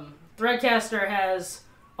 Threadcaster has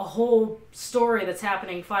a whole story that's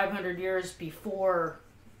happening 500 years before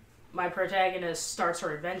my protagonist starts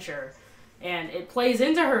her adventure. And it plays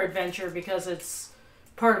into her adventure because it's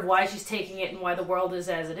part of why she's taking it and why the world is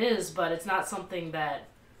as it is, but it's not something that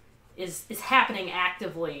is happening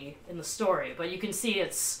actively in the story. But you can see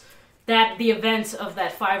it's that the event of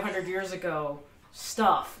that 500 years ago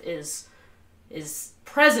stuff is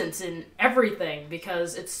present in everything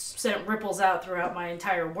because it's sent ripples out throughout my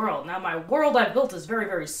entire world. Now, my world I've built is very,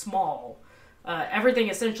 very small. Everything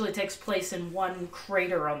essentially takes place in one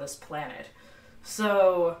crater on this planet.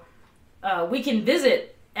 So we can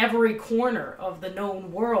visit every corner of the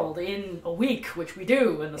known world in a week, which we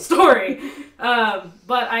do in the story.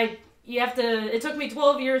 It took me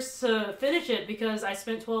 12 years to finish it because I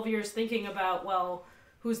spent 12 years thinking about, well,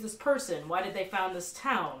 who's this person? Why did they found this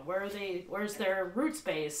town? Where's their roots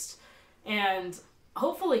based? And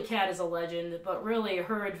hopefully Kat is a legend, but really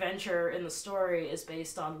her adventure in the story is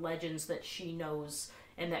based on legends that she knows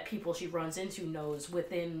and that people she runs into knows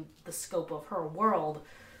within the scope of her world,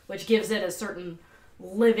 which gives it a certain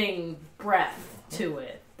living breath to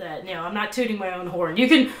it. That, I'm not tooting my own horn. You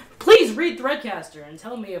can please read Threadcaster and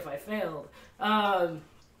tell me if I failed.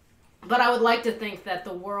 But I would like to think that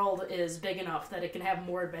the world is big enough that it can have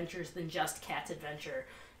more adventures than just Kat's adventure.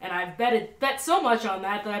 And I've bet so much on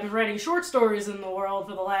that I've been writing short stories in the world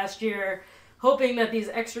for the last year, hoping that these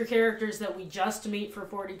extra characters that we just meet for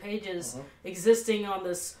 40 pages existing on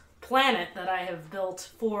this planet that I have built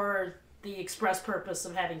for the express purpose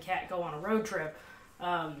of having Kat go on a road trip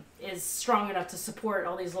is strong enough to support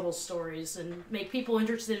all these little stories and make people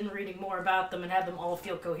interested in reading more about them and have them all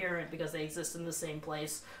feel coherent because they exist in the same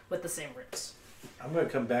place with the same roots. I'm going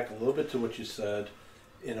to come back a little bit to what you said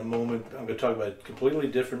in a moment. I'm going to talk about a completely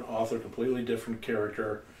different author, completely different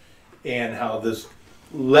character, and how this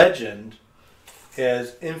legend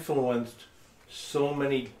has influenced so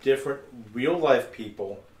many different real-life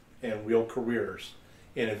people and real careers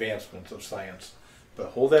in advancements of science. But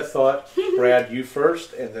hold that thought. Brad, you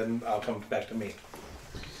first, and then I'll come back to me.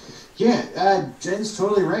 Yeah, Jen's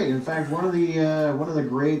totally right. In fact, one of the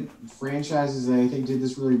great franchises that I think did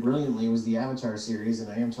this really brilliantly was the Avatar series, and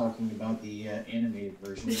I am talking about the animated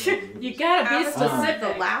version. You gotta be specific.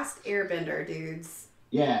 The Last Airbender, dudes.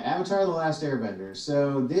 Yeah, Avatar: The Last Airbender.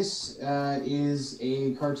 So this is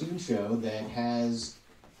a cartoon show that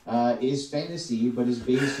is fantasy, but is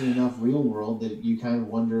based in enough real world that you kind of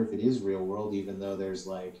wonder if it is real world, even though there's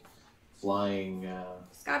like flying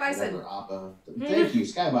Sky Bison. Appa. Thank you,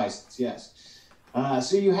 Sky Bisons. Yes.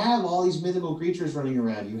 So you have all these mythical creatures running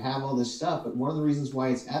around. You have all this stuff, but one of the reasons why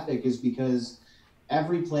it's epic is because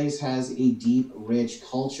every place has a deep, rich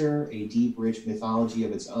culture, a deep, rich mythology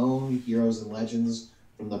of its own, heroes and legends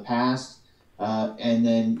from the past. And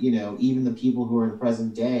then, even the people who are in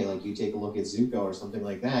present day, like you take a look at Zuko or something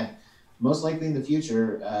like that, most likely in the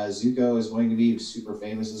future, Zuko is going to be super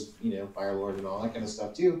famous as, Fire Lord and all that kind of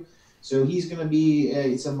stuff too. So he's going to be,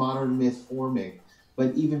 it's a modern myth forming.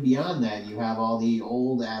 But even beyond that, you have all the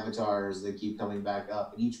old avatars that keep coming back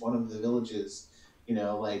up. And each one of the villages,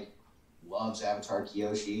 loves Avatar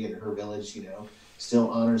Kyoshi, and her village, still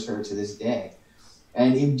honors her to this day.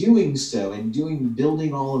 And in doing so,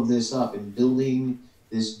 building all of this up and building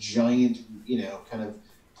this giant, kind of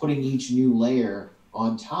putting each new layer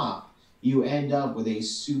on top, you end up with a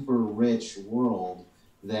super rich world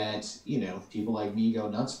that, people like me go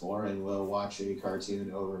nuts for and will watch a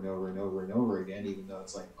cartoon over and over and over and over again, even though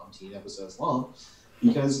it's like umpteen episodes long,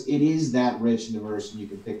 because it is that rich and diverse, and you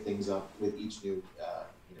can pick things up with each new,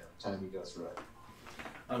 time you go through it.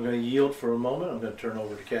 I'm going to yield for a moment. I'm going to turn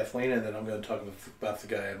over to Kathleen, and then I'm going to talk about the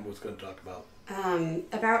guy I was going to talk about.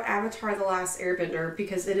 About Avatar: The Last Airbender,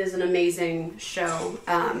 because it is an amazing show.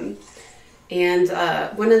 And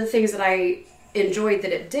one of the things that I enjoyed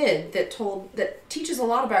that it did that teaches a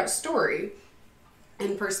lot about story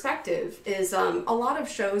and perspective is a lot of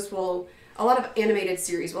animated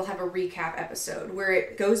series will have a recap episode where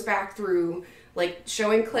it goes back through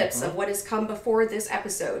showing clips of what has come before this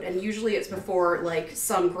episode, and usually it's before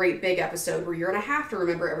some great big episode where you're gonna have to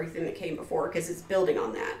remember everything that came before because it's building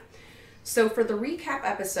on that. So for the recap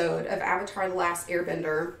episode of Avatar: The Last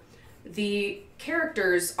Airbender, the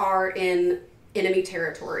characters are in enemy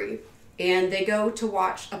territory and they go to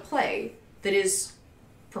watch a play that is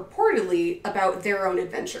purportedly about their own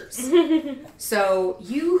adventures. So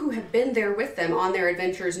you who have been there with them on their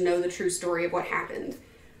adventures know the true story of what happened.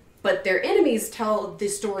 But their enemies tell the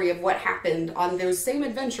story of what happened on those same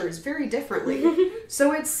adventures very differently.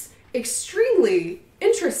 So it's extremely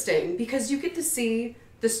interesting because you get to see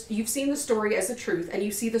this. You've seen the story as a truth, and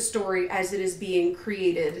you see the story as it is being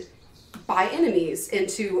created by enemies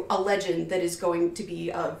into a legend that is going to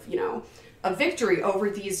be of, you know, a victory over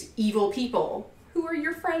these evil people who are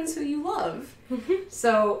your friends who you love.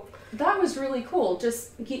 So that was really cool.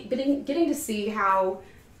 Just getting to see how,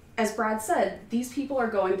 as Brad said, these people are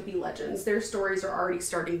going to be legends. Their stories are already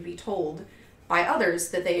starting to be told by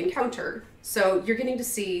others that they encounter. So you're getting to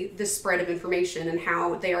see this spread of information and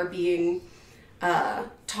how they are being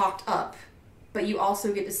talked up. But you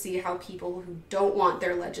also get to see how people who don't want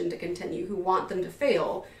their legend to continue, who want them to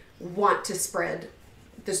fail, want to spread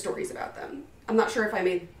the stories about them. I'm not sure if I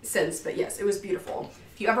made sense, but yes, it was beautiful.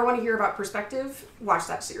 If you ever want to hear about perspective, watch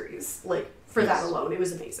that series. Like, for that alone, it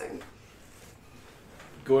was amazing.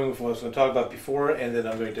 Going with what I was going to talk about before, and then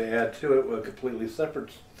I'm going to add to it a completely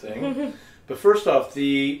separate thing. But first off,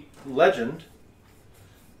 the legend,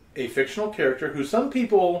 a fictional character who some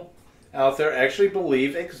people out there actually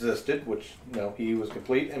believe existed, which, you know, he was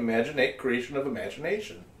complete creation of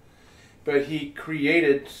imagination. But he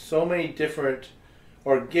created so many different,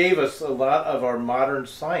 or gave us a lot of our modern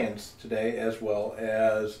science today, as well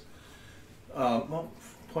as,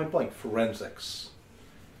 point blank, forensics.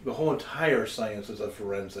 The whole entire sciences of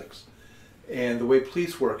forensics. And the way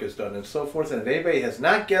police work is done and so forth. And if anybody has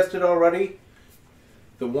not guessed it already,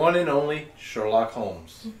 the one and only Sherlock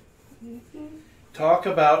Holmes. Talk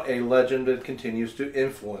about a legend that continues to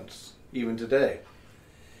influence even today.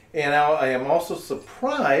 And now I am also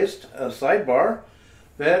surprised, a sidebar,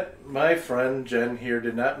 that my friend Jen here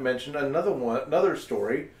did not mention another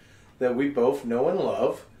story that we both know and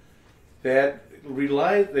love that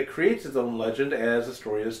creates its own legend as the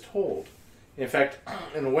story is told. In fact,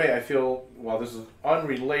 in a way, I feel, while this is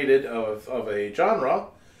unrelated of a genre,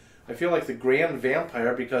 I feel like the Grand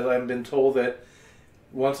Vampire, because I've been told that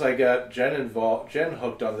once I got Jen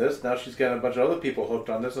hooked on this, now she's got a bunch of other people hooked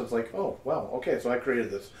on this, and it's like, oh, wow, okay, so I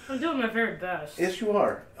created this. I'm doing my very best. Yes, you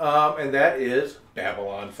are. And that is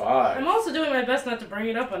Babylon 5. I'm also doing my best not to bring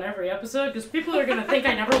it up on every episode, because people are going to think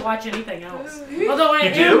I never watch anything else. Although I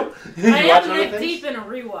am neck deep in a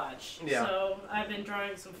rewatch. Yeah. So I've been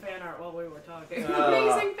drawing some fan art while we were talking.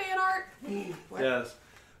 Amazing fan art! Yes.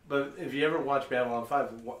 But if you ever watch Babylon 5,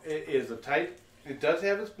 it does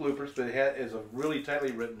have its bloopers, but it is a really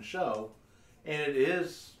tightly written show, and it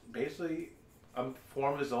is basically a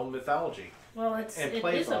form of its own mythology. Well, it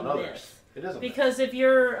plays is on a others. myth. It is a because myth.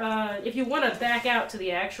 if you want to back out to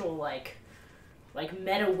the actual like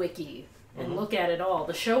meta wiki and look at it all,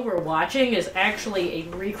 the show we're watching is actually a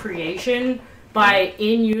recreation by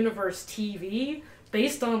in-universe TV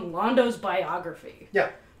based on Londo's biography. Yeah.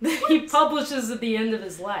 That he publishes at the end of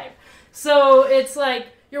his life. So it's like,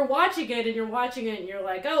 you're watching it and you're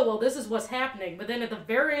like, oh, well, this is what's happening. But then at the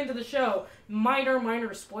very end of the show,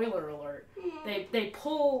 minor spoiler alert, they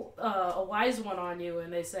pull a wise one on you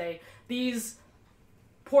and they say, these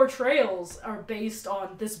portrayals are based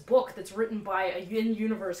on this book that's written by a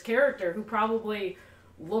in-universe character who probably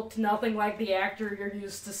looked nothing like the actor you're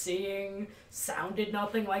used to seeing, sounded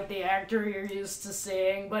nothing like the actor you're used to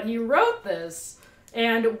seeing, but he wrote this.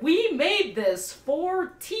 And we made this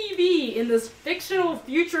for TV in this fictional,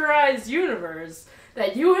 futurized universe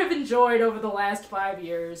that you have enjoyed over the last 5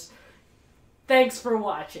 years. Thanks for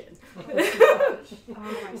watching. Oh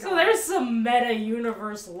my So there's some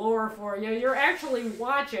meta-universe lore for you. You're actually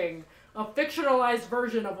watching a fictionalized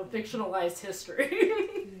version of a fictionalized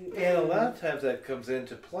history. And a lot of times that comes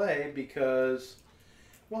into play because,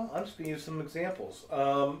 well, I'm just going to use some examples.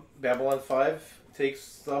 Babylon 5 takes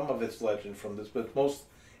some of its legend from this, but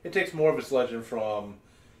it takes more of its legend from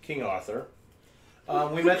King Arthur.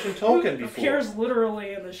 We mentioned Tolkien before. Appears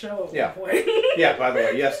literally in the show at one point. Yeah, by the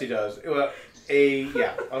way, yes, he does.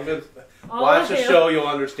 I'm going to watch the show, you'll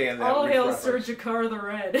understand that. All hail Sir Jakar the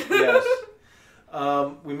Red. Yes.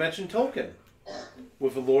 We mentioned Tolkien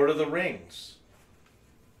with The Lord of the Rings.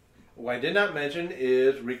 What I did not mention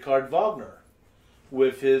is Richard Wagner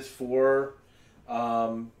with his 4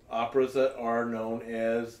 operas that are known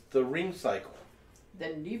as the Ring Cycle. The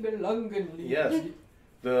Nibelungen. Yes.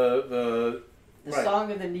 The right.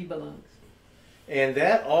 Song of the Nibelungs. And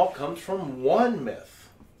that all comes from one myth.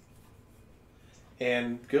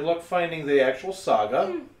 And good luck finding the actual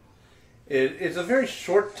saga. It's a very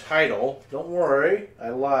short title. Don't worry, I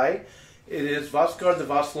lie. It is Vosgard the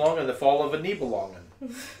Voslong and the Fall of a Nibelungen.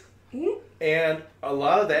 And a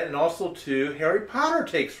lot of that, and also too, Harry Potter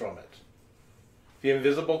takes from it. The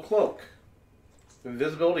invisible cloak. The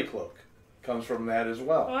invisibility cloak comes from that as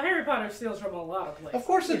well. Well, Harry Potter steals from a lot of places. Of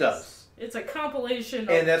course it does. It's a compilation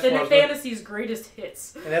And of that's fantasy's greatest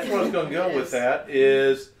hits. And that's where I was going to go with that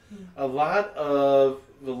is A lot of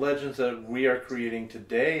the legends that we are creating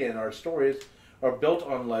today in our stories are built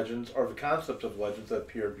on legends or the concepts of legends that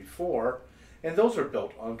appeared before, and those are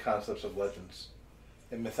built on concepts of legends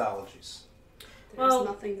and mythologies. There's Well,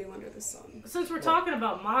 nothing new under the sun. Since we're talking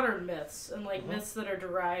about modern myths and like myths that are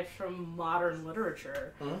derived from modern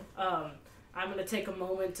literature, I'm going to take a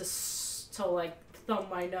moment to like thumb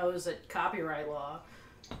my nose at copyright law,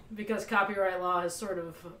 because copyright law has sort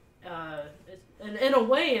of, in a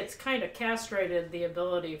way, it's kind of castrated the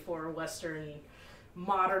ability for Western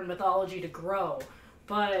modern mythology to grow.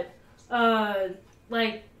 But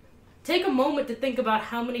like, take a moment to think about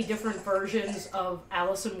how many different versions of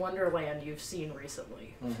Alice in Wonderland you've seen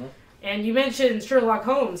recently. And you mentioned Sherlock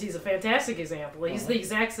Holmes. He's a fantastic example. He's the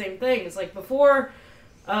exact same thing. It's like before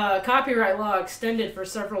copyright law extended for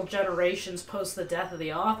several generations post the death of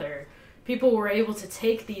the author, people were able to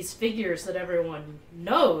take these figures that everyone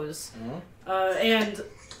knows and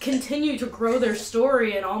continue to grow their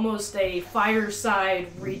story in almost a fireside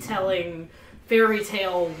retelling fairy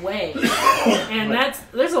tale way. And I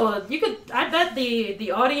bet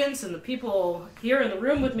the audience and the people here in the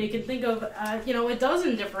room with me can think of a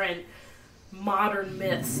dozen different modern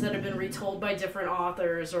myths that have been retold by different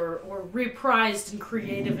authors or reprised and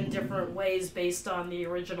creative in different ways based on the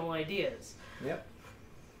original ideas. Yep.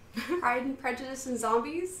 Pride and Prejudice and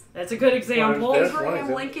Zombies. That's a good example. There's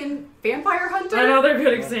Abraham Lincoln, Vampire Hunter. Another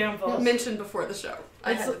good example. Mentioned before the show.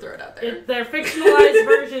 I had to throw it out there. They're fictionalized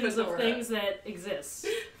versions of Fedora. things that exist.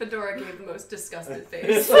 Fedora gave the most disgusted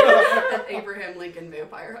face at Abraham Lincoln,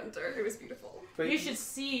 Vampire Hunter. It was beautiful. But You should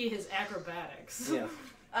see his acrobatics. Yeah.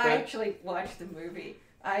 I actually watched the movie.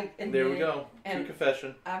 There we go. True and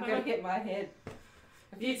confession. I'm gonna hit my head.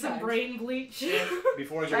 Need some brain bleach.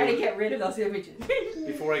 Before I Try to go, get rid of those images.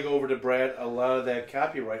 before I go over to Brad, a lot of that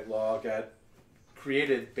copyright law got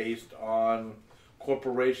created based on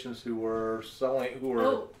corporations who were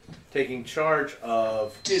taking charge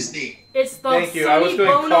of Disney. It's the Thank you. Sonny I was going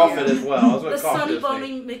to Bono, cough it as well. I was going the to cough Sonny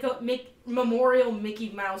Disney. Bono Memorial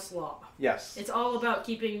Mickey Mouse Law. Yes. It's all about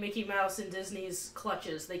keeping Mickey Mouse in Disney's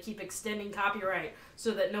clutches. They keep extending copyright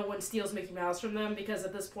so that no one steals Mickey Mouse from them, because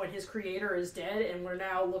at this point his creator is dead and we're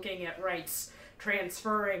now looking at rights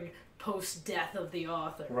transferring post-death of the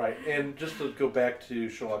author. Right. And just to go back to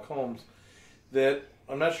Sherlock Holmes, that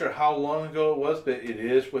I'm not sure how long ago it was, but it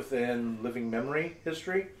is within living memory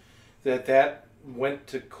history that went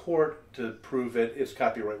to court to prove that its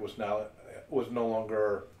copyright was no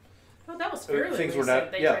longer. Oh, that was fairly Things recent. were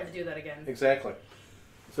not- They yeah. tried to do that again. Exactly.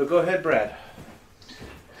 So go ahead, Brad.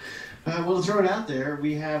 Well, to throw it out there,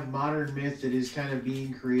 we have modern myth that is kind of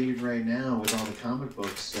being created right now with all the comic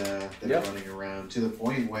books that Yep. are running around, to the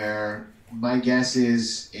point where my guess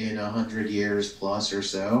is in 100 years plus or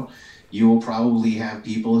so, you will probably have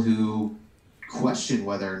people who question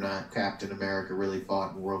whether or not Captain America really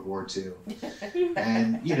fought in World War II.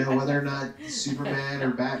 And, whether or not Superman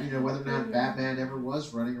or whether or not Batman ever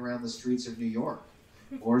was running around the streets of New York.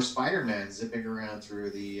 Or Spider-Man zipping around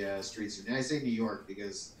through the streets of... I say New York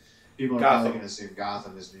because people are probably going to assume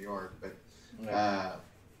Gotham is New York. But,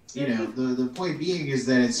 the point being is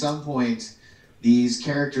that at some point, these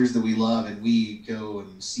characters that we love and we go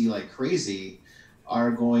and see like crazy are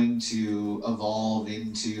going to evolve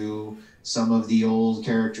into some of the old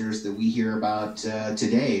characters that we hear about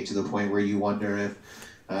today, to the point where you wonder if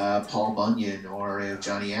Paul Bunyan or if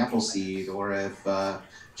Johnny Appleseed or if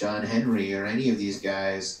John Henry or any of these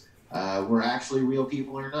guys were actually real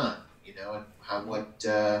people or not, and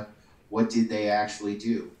what did they actually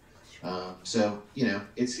do?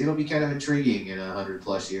 It'll be kind of intriguing in 100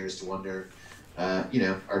 plus years to wonder,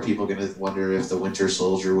 are people going to wonder if the Winter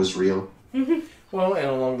Soldier was real? Well, and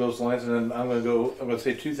along those lines, and then I'm going to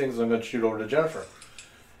say two things. I'm going to shoot over to Jennifer.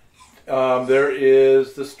 There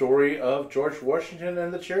is the story of George Washington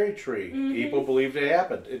and the cherry tree. People believed it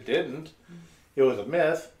happened. It didn't. It was a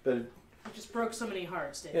myth, but It just broke so many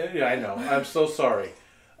hearts, David. yeah, I know. I'm so sorry.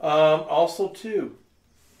 Also, too,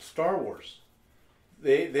 Star Wars.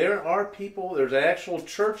 There are people. There's an actual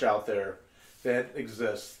church out there that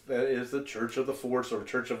exists. That is the Church of the Force or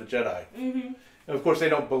Church of the Jedi. And of course, they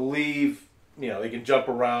don't believe. They can jump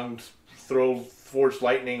around, throw force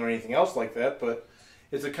lightning or anything else like that, but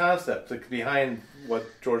it's a concept behind what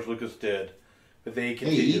George Lucas did. But they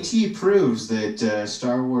continue. Hey, E.T. proves that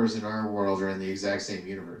Star Wars and our world are in the exact same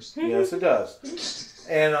universe. Yes, it does.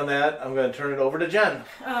 And on that, I'm going to turn it over to Jen.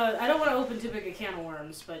 I don't want to open too big a can of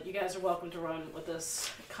worms, but you guys are welcome to run with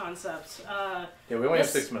this concept. Yeah, we only have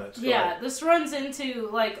 6 minutes. Go Yeah, ahead. this runs into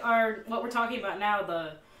like what we're talking about now,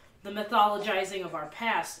 the the mythologizing of our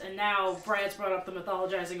past, and now Brad's brought up the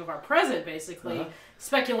mythologizing of our present, basically,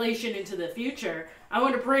 speculation into the future. I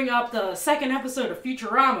want to bring up the second episode of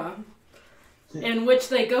Futurama, in which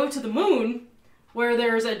they go to the moon, where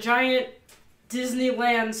there's a giant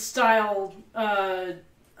Disneyland-style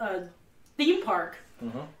theme park,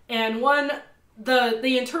 and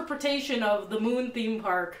the interpretation of the moon theme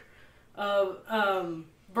park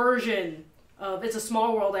version of It's a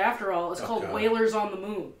Small World After All is called Whalers on the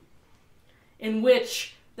Moon, in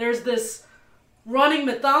which there's this running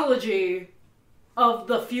mythology of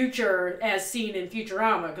the future as seen in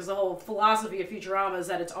Futurama, because the whole philosophy of Futurama is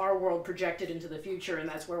that it's our world projected into the future, and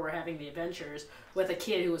that's where we're having the adventures with a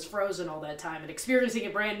kid who was frozen all that time and experiencing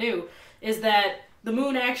it brand new, is that the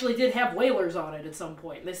moon actually did have whalers on it at some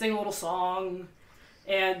point. They sing a little song,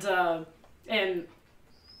 and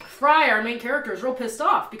Fry, our main character, is real pissed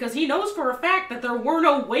off because he knows for a fact that there were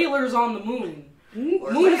no whalers on the moon.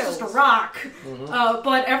 Moon is just a rock.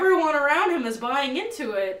 But everyone around him is buying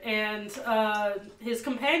into it, and his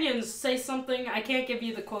companions say something, I can't give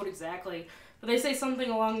you the quote exactly, but they say something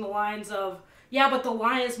along the lines of, yeah, but the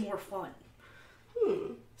lie is more fun.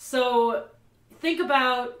 So think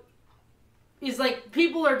about, is like,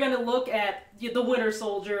 people are going to look at the Winter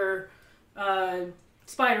Soldier,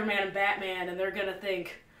 Spider-Man, and Batman, and they're going to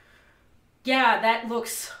think, yeah, that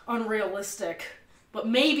looks unrealistic. But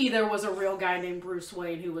maybe there was a real guy named Bruce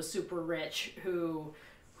Wayne who was super rich, who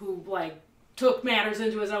like, took matters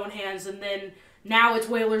into his own hands, and then now it's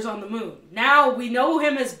Whalers on the Moon. Now we know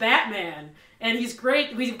him as Batman, and he's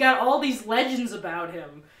great. We've got all these legends about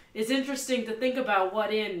him. It's interesting to think about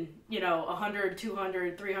what in, 100,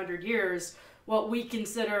 200, 300 years, what we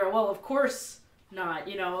consider, well, of course not.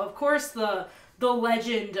 Of course the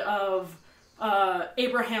legend of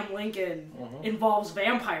Abraham Lincoln involves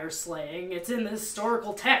vampire slaying. It's in the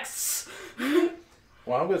historical texts.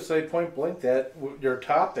 Well, I'm going to say point blank that your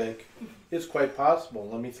topic is quite possible.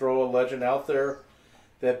 Let me throw a legend out there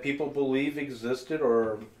that people believe existed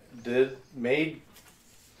or may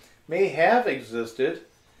have existed.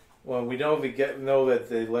 Well, we know that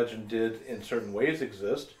the legend did in certain ways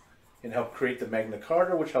exist and helped create the Magna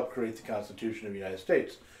Carta, which helped create the Constitution of the United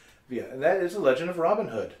States. Yeah, and that is the legend of Robin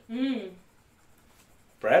Hood.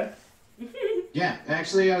 Brad? Yeah,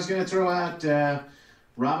 actually, I was going to throw out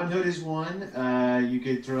Robin Hood is one. You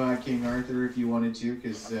could throw out King Arthur if you wanted to,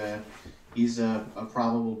 because he's a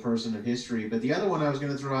probable person of history. But the other one I was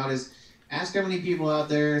going to throw out is, ask how many people out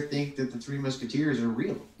there think that the Three Musketeers are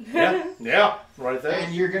real. Yeah, right there.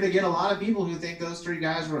 And you're going to get a lot of people who think those three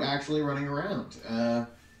guys were actually running around.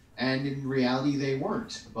 And in reality, they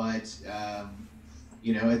weren't. But,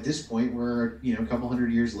 at this point, we're, a couple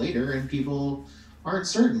hundred years later, and people aren't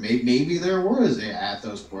certain. Maybe there was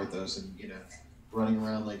Athos, Porthos, and running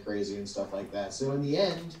around like crazy and stuff like that. So in the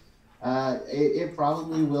end, it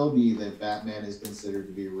probably will be that Batman is considered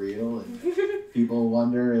to be real, and people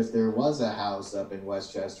wonder if there was a house up in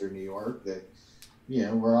Westchester, New York, that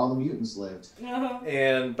where all the mutants lived.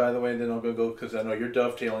 And by the way, then I'll go because I know you're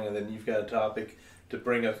dovetailing, and then you've got a topic to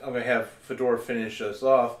bring us. I'm going to have Fedor finish us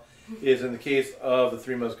off. Is in the case of the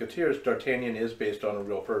Three Musketeers, D'Artagnan is based on a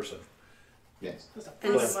real person. Yes.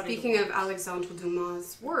 And speaking of Alexandre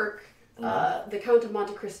Dumas' work, the Count of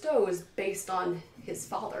Monte Cristo is based on his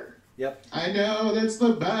father. Yep. I know, that's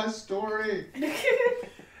the best story.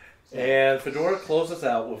 And Fedora closes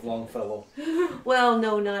out with Longfellow. Well,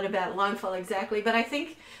 no, not about Longfellow exactly, but I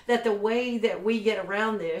think that the way that we get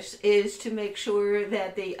around this is to make sure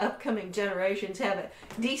that the upcoming generations have a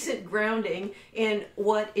decent grounding in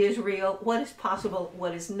what is real, what is possible,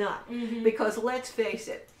 what is not. Because let's face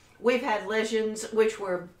it, we've had legends which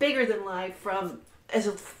were bigger than life from as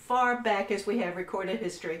far back as we have recorded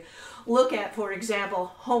history. Look at, for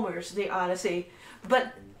example, Homer's The Odyssey.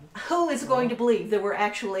 But who is going to believe there were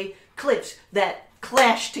actually cliffs that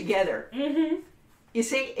clashed together? You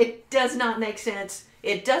see, it does not make sense.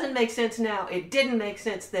 It doesn't make sense now. It didn't make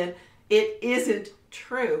sense then. It isn't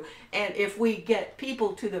true. And if we get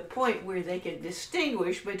people to the point where they can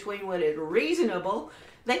distinguish between what is reasonable,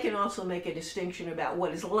 they can also make a distinction about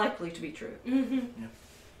what is likely to be true.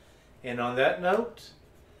 And on that note,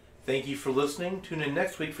 thank you for listening. Tune in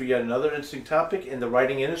next week for yet another interesting topic in the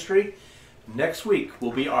writing industry. Next week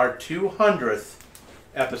will be our 200th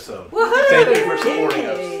episode. Woohoo! Thank you for supporting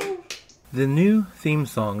us. The new theme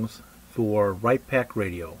songs for Right Pack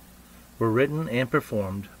Radio were written and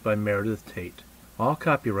performed by Meredith Tate. All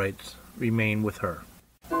copyrights remain with her.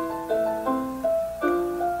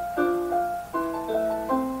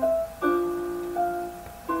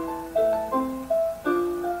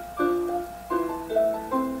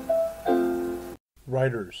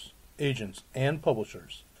 Writers, agents, and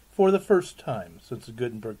publishers. for the first time since the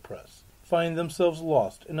Gutenberg Press, find themselves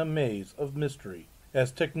lost in a maze of mystery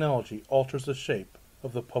as technology alters the shape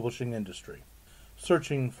of the publishing industry.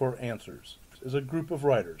 Searching for Answers is a group of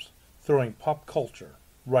writers throwing pop culture,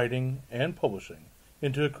 writing, and publishing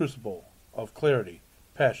into a crucible of clarity,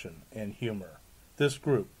 passion, and humor. This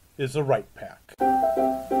group is the Right Pack.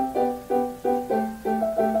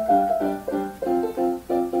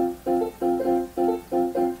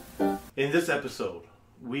 In this episode,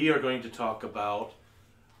 we are going to talk about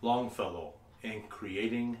Longfellow and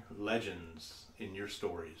creating legends in your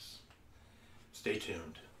stories. Stay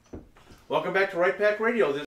tuned. Welcome back to Right Pack Radio.